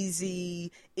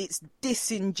lazy, it's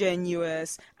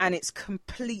disingenuous, and it's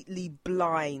completely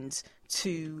blind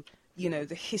to,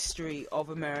 the history of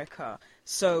America.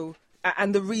 So,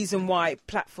 and the reason why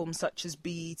platforms such as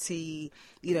BET,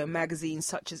 magazines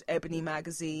such as Ebony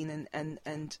Magazine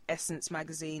and Essence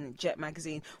Magazine and Jet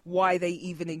Magazine, why they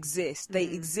even exist. They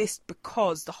exist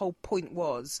because the whole point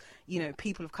was,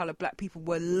 people of colour, black people,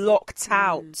 were locked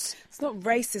out. It's not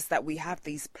racist that we have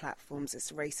these platforms.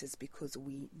 It's racist because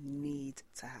we need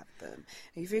to have them.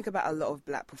 If you think about a lot of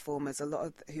black performers, a lot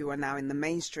of who are now in the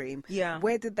mainstream,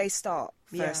 where did they start,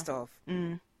 first off?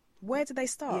 Where did they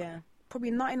start?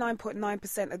 Probably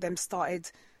 99.9% of them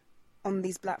started on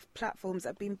these black platforms that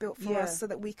have been built for us so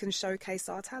that we can showcase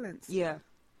our talents. Yeah,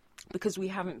 because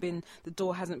the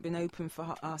door hasn't been open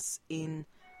for us in,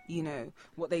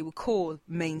 what they would call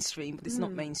mainstream, but it's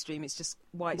not mainstream, it's just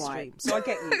white stream. So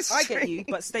I get you,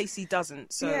 but Stacey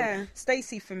doesn't. So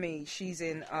Stacey, for me, she's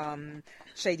in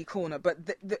Shady Corner. But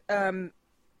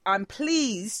I'm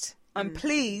pleased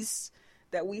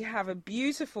that we have a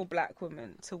beautiful black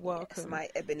woman to welcome my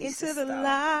ebony into sister. The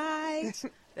light.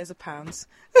 There's a pounds.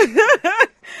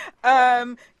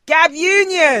 Gab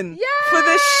Union for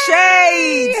the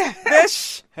shade. The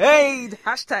shade.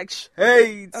 Hashtag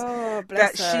shades. Oh,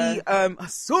 bless her. That she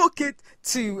soak it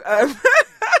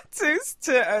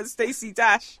to Stacey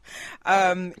Dash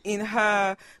in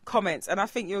her comments. And I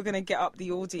think you're going to get up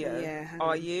the audio. Yeah.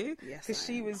 Are you? Yes. Because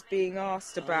she was being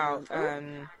asked about...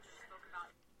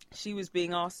 She was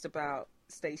being asked about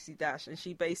Stacey Dash, and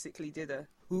she basically did a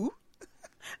who?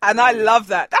 And I love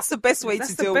that. That's the best way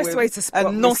to deal with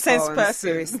a nonsense person.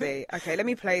 Seriously. Okay, let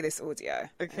me play this audio.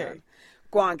 Okay.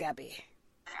 Go on, Gabby.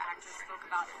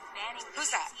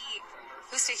 Who's that?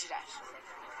 Who's Stacey Dash?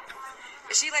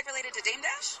 Is she related to Dame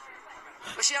Dash?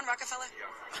 Was she on Rockefeller?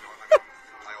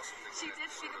 She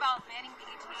did speak about Manning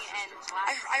PG and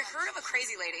I heard of a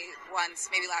crazy lady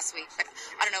once, maybe last week, but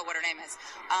I don't know what her name is.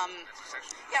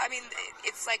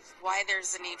 It's like why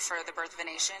there's a need for the Birth of a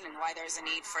Nation and why there's a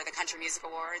need for the Country Music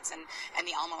Awards and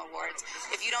the Alma Awards.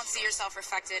 If you don't see yourself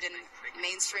reflected in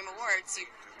mainstream awards, you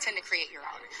tend to create your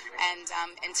own. And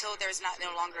until there's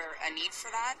no longer a need for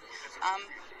that,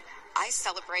 I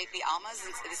celebrate the Almas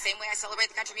in the same way I celebrate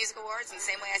the Country Music Awards, and the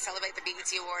same way I celebrate the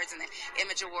BET Awards and the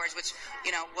Image Awards, which,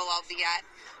 you know, we'll all be at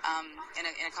in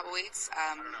a couple weeks.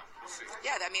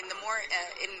 Yeah, I mean, the more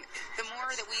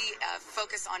that we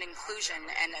focus on inclusion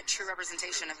and a true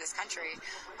representation of this country,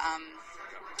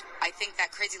 I think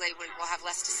that Crazy Lady will have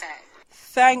less to say.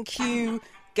 Thank you,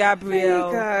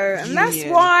 Gabrielle. There you go. And that's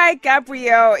why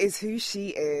Gabrielle is who she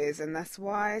is, and that's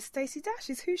why Stacey Dash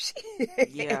is who she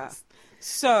is. Yeah.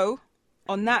 So,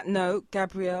 on that note,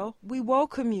 Gabrielle, we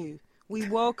welcome you. We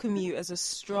welcome you as a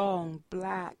strong,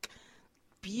 black,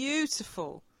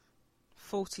 beautiful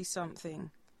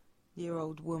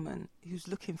 40-something-year-old woman who's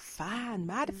looking fine,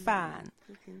 mad fine.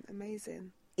 Looking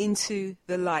amazing. Into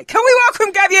the light. Can we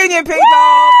welcome Gab Union, people?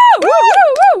 Woo! Woo!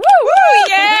 Woo! Woo! Woo!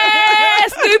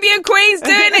 Yes! Nubian Queens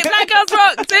doing it. Black Girls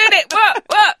Rock doing it. What?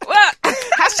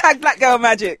 Hashtag Black Girl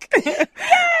Magic.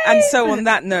 And so on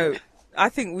that note, I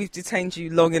think we've detained you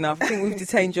long enough. I think we've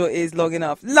detained your ears long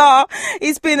enough. La,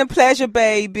 it's been a pleasure,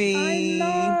 baby. I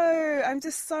know. I'm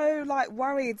just so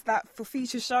worried that for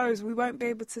future shows we won't be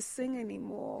able to sing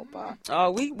anymore. But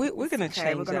we're going to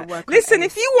change we're gonna that. work. Listen,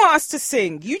 if you want us to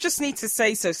sing, you just need to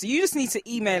say so. So you just need to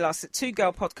email us at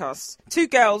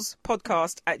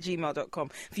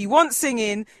 2girlspodcast@gmail.com. If you want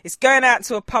singing, it's going out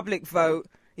to a public vote.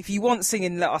 If you want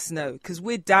singing, let us know, because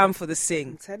we're down for the sing.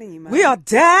 I'm telling you, man. We are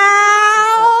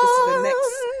down. This is the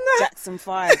next Jackson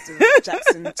 5 to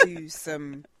Jackson 2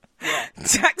 some. Yeah.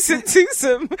 Jackson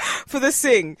twosome for the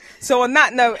sing. So on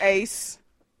that note, Ace,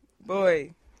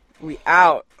 boy, we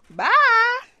out.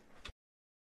 Bye.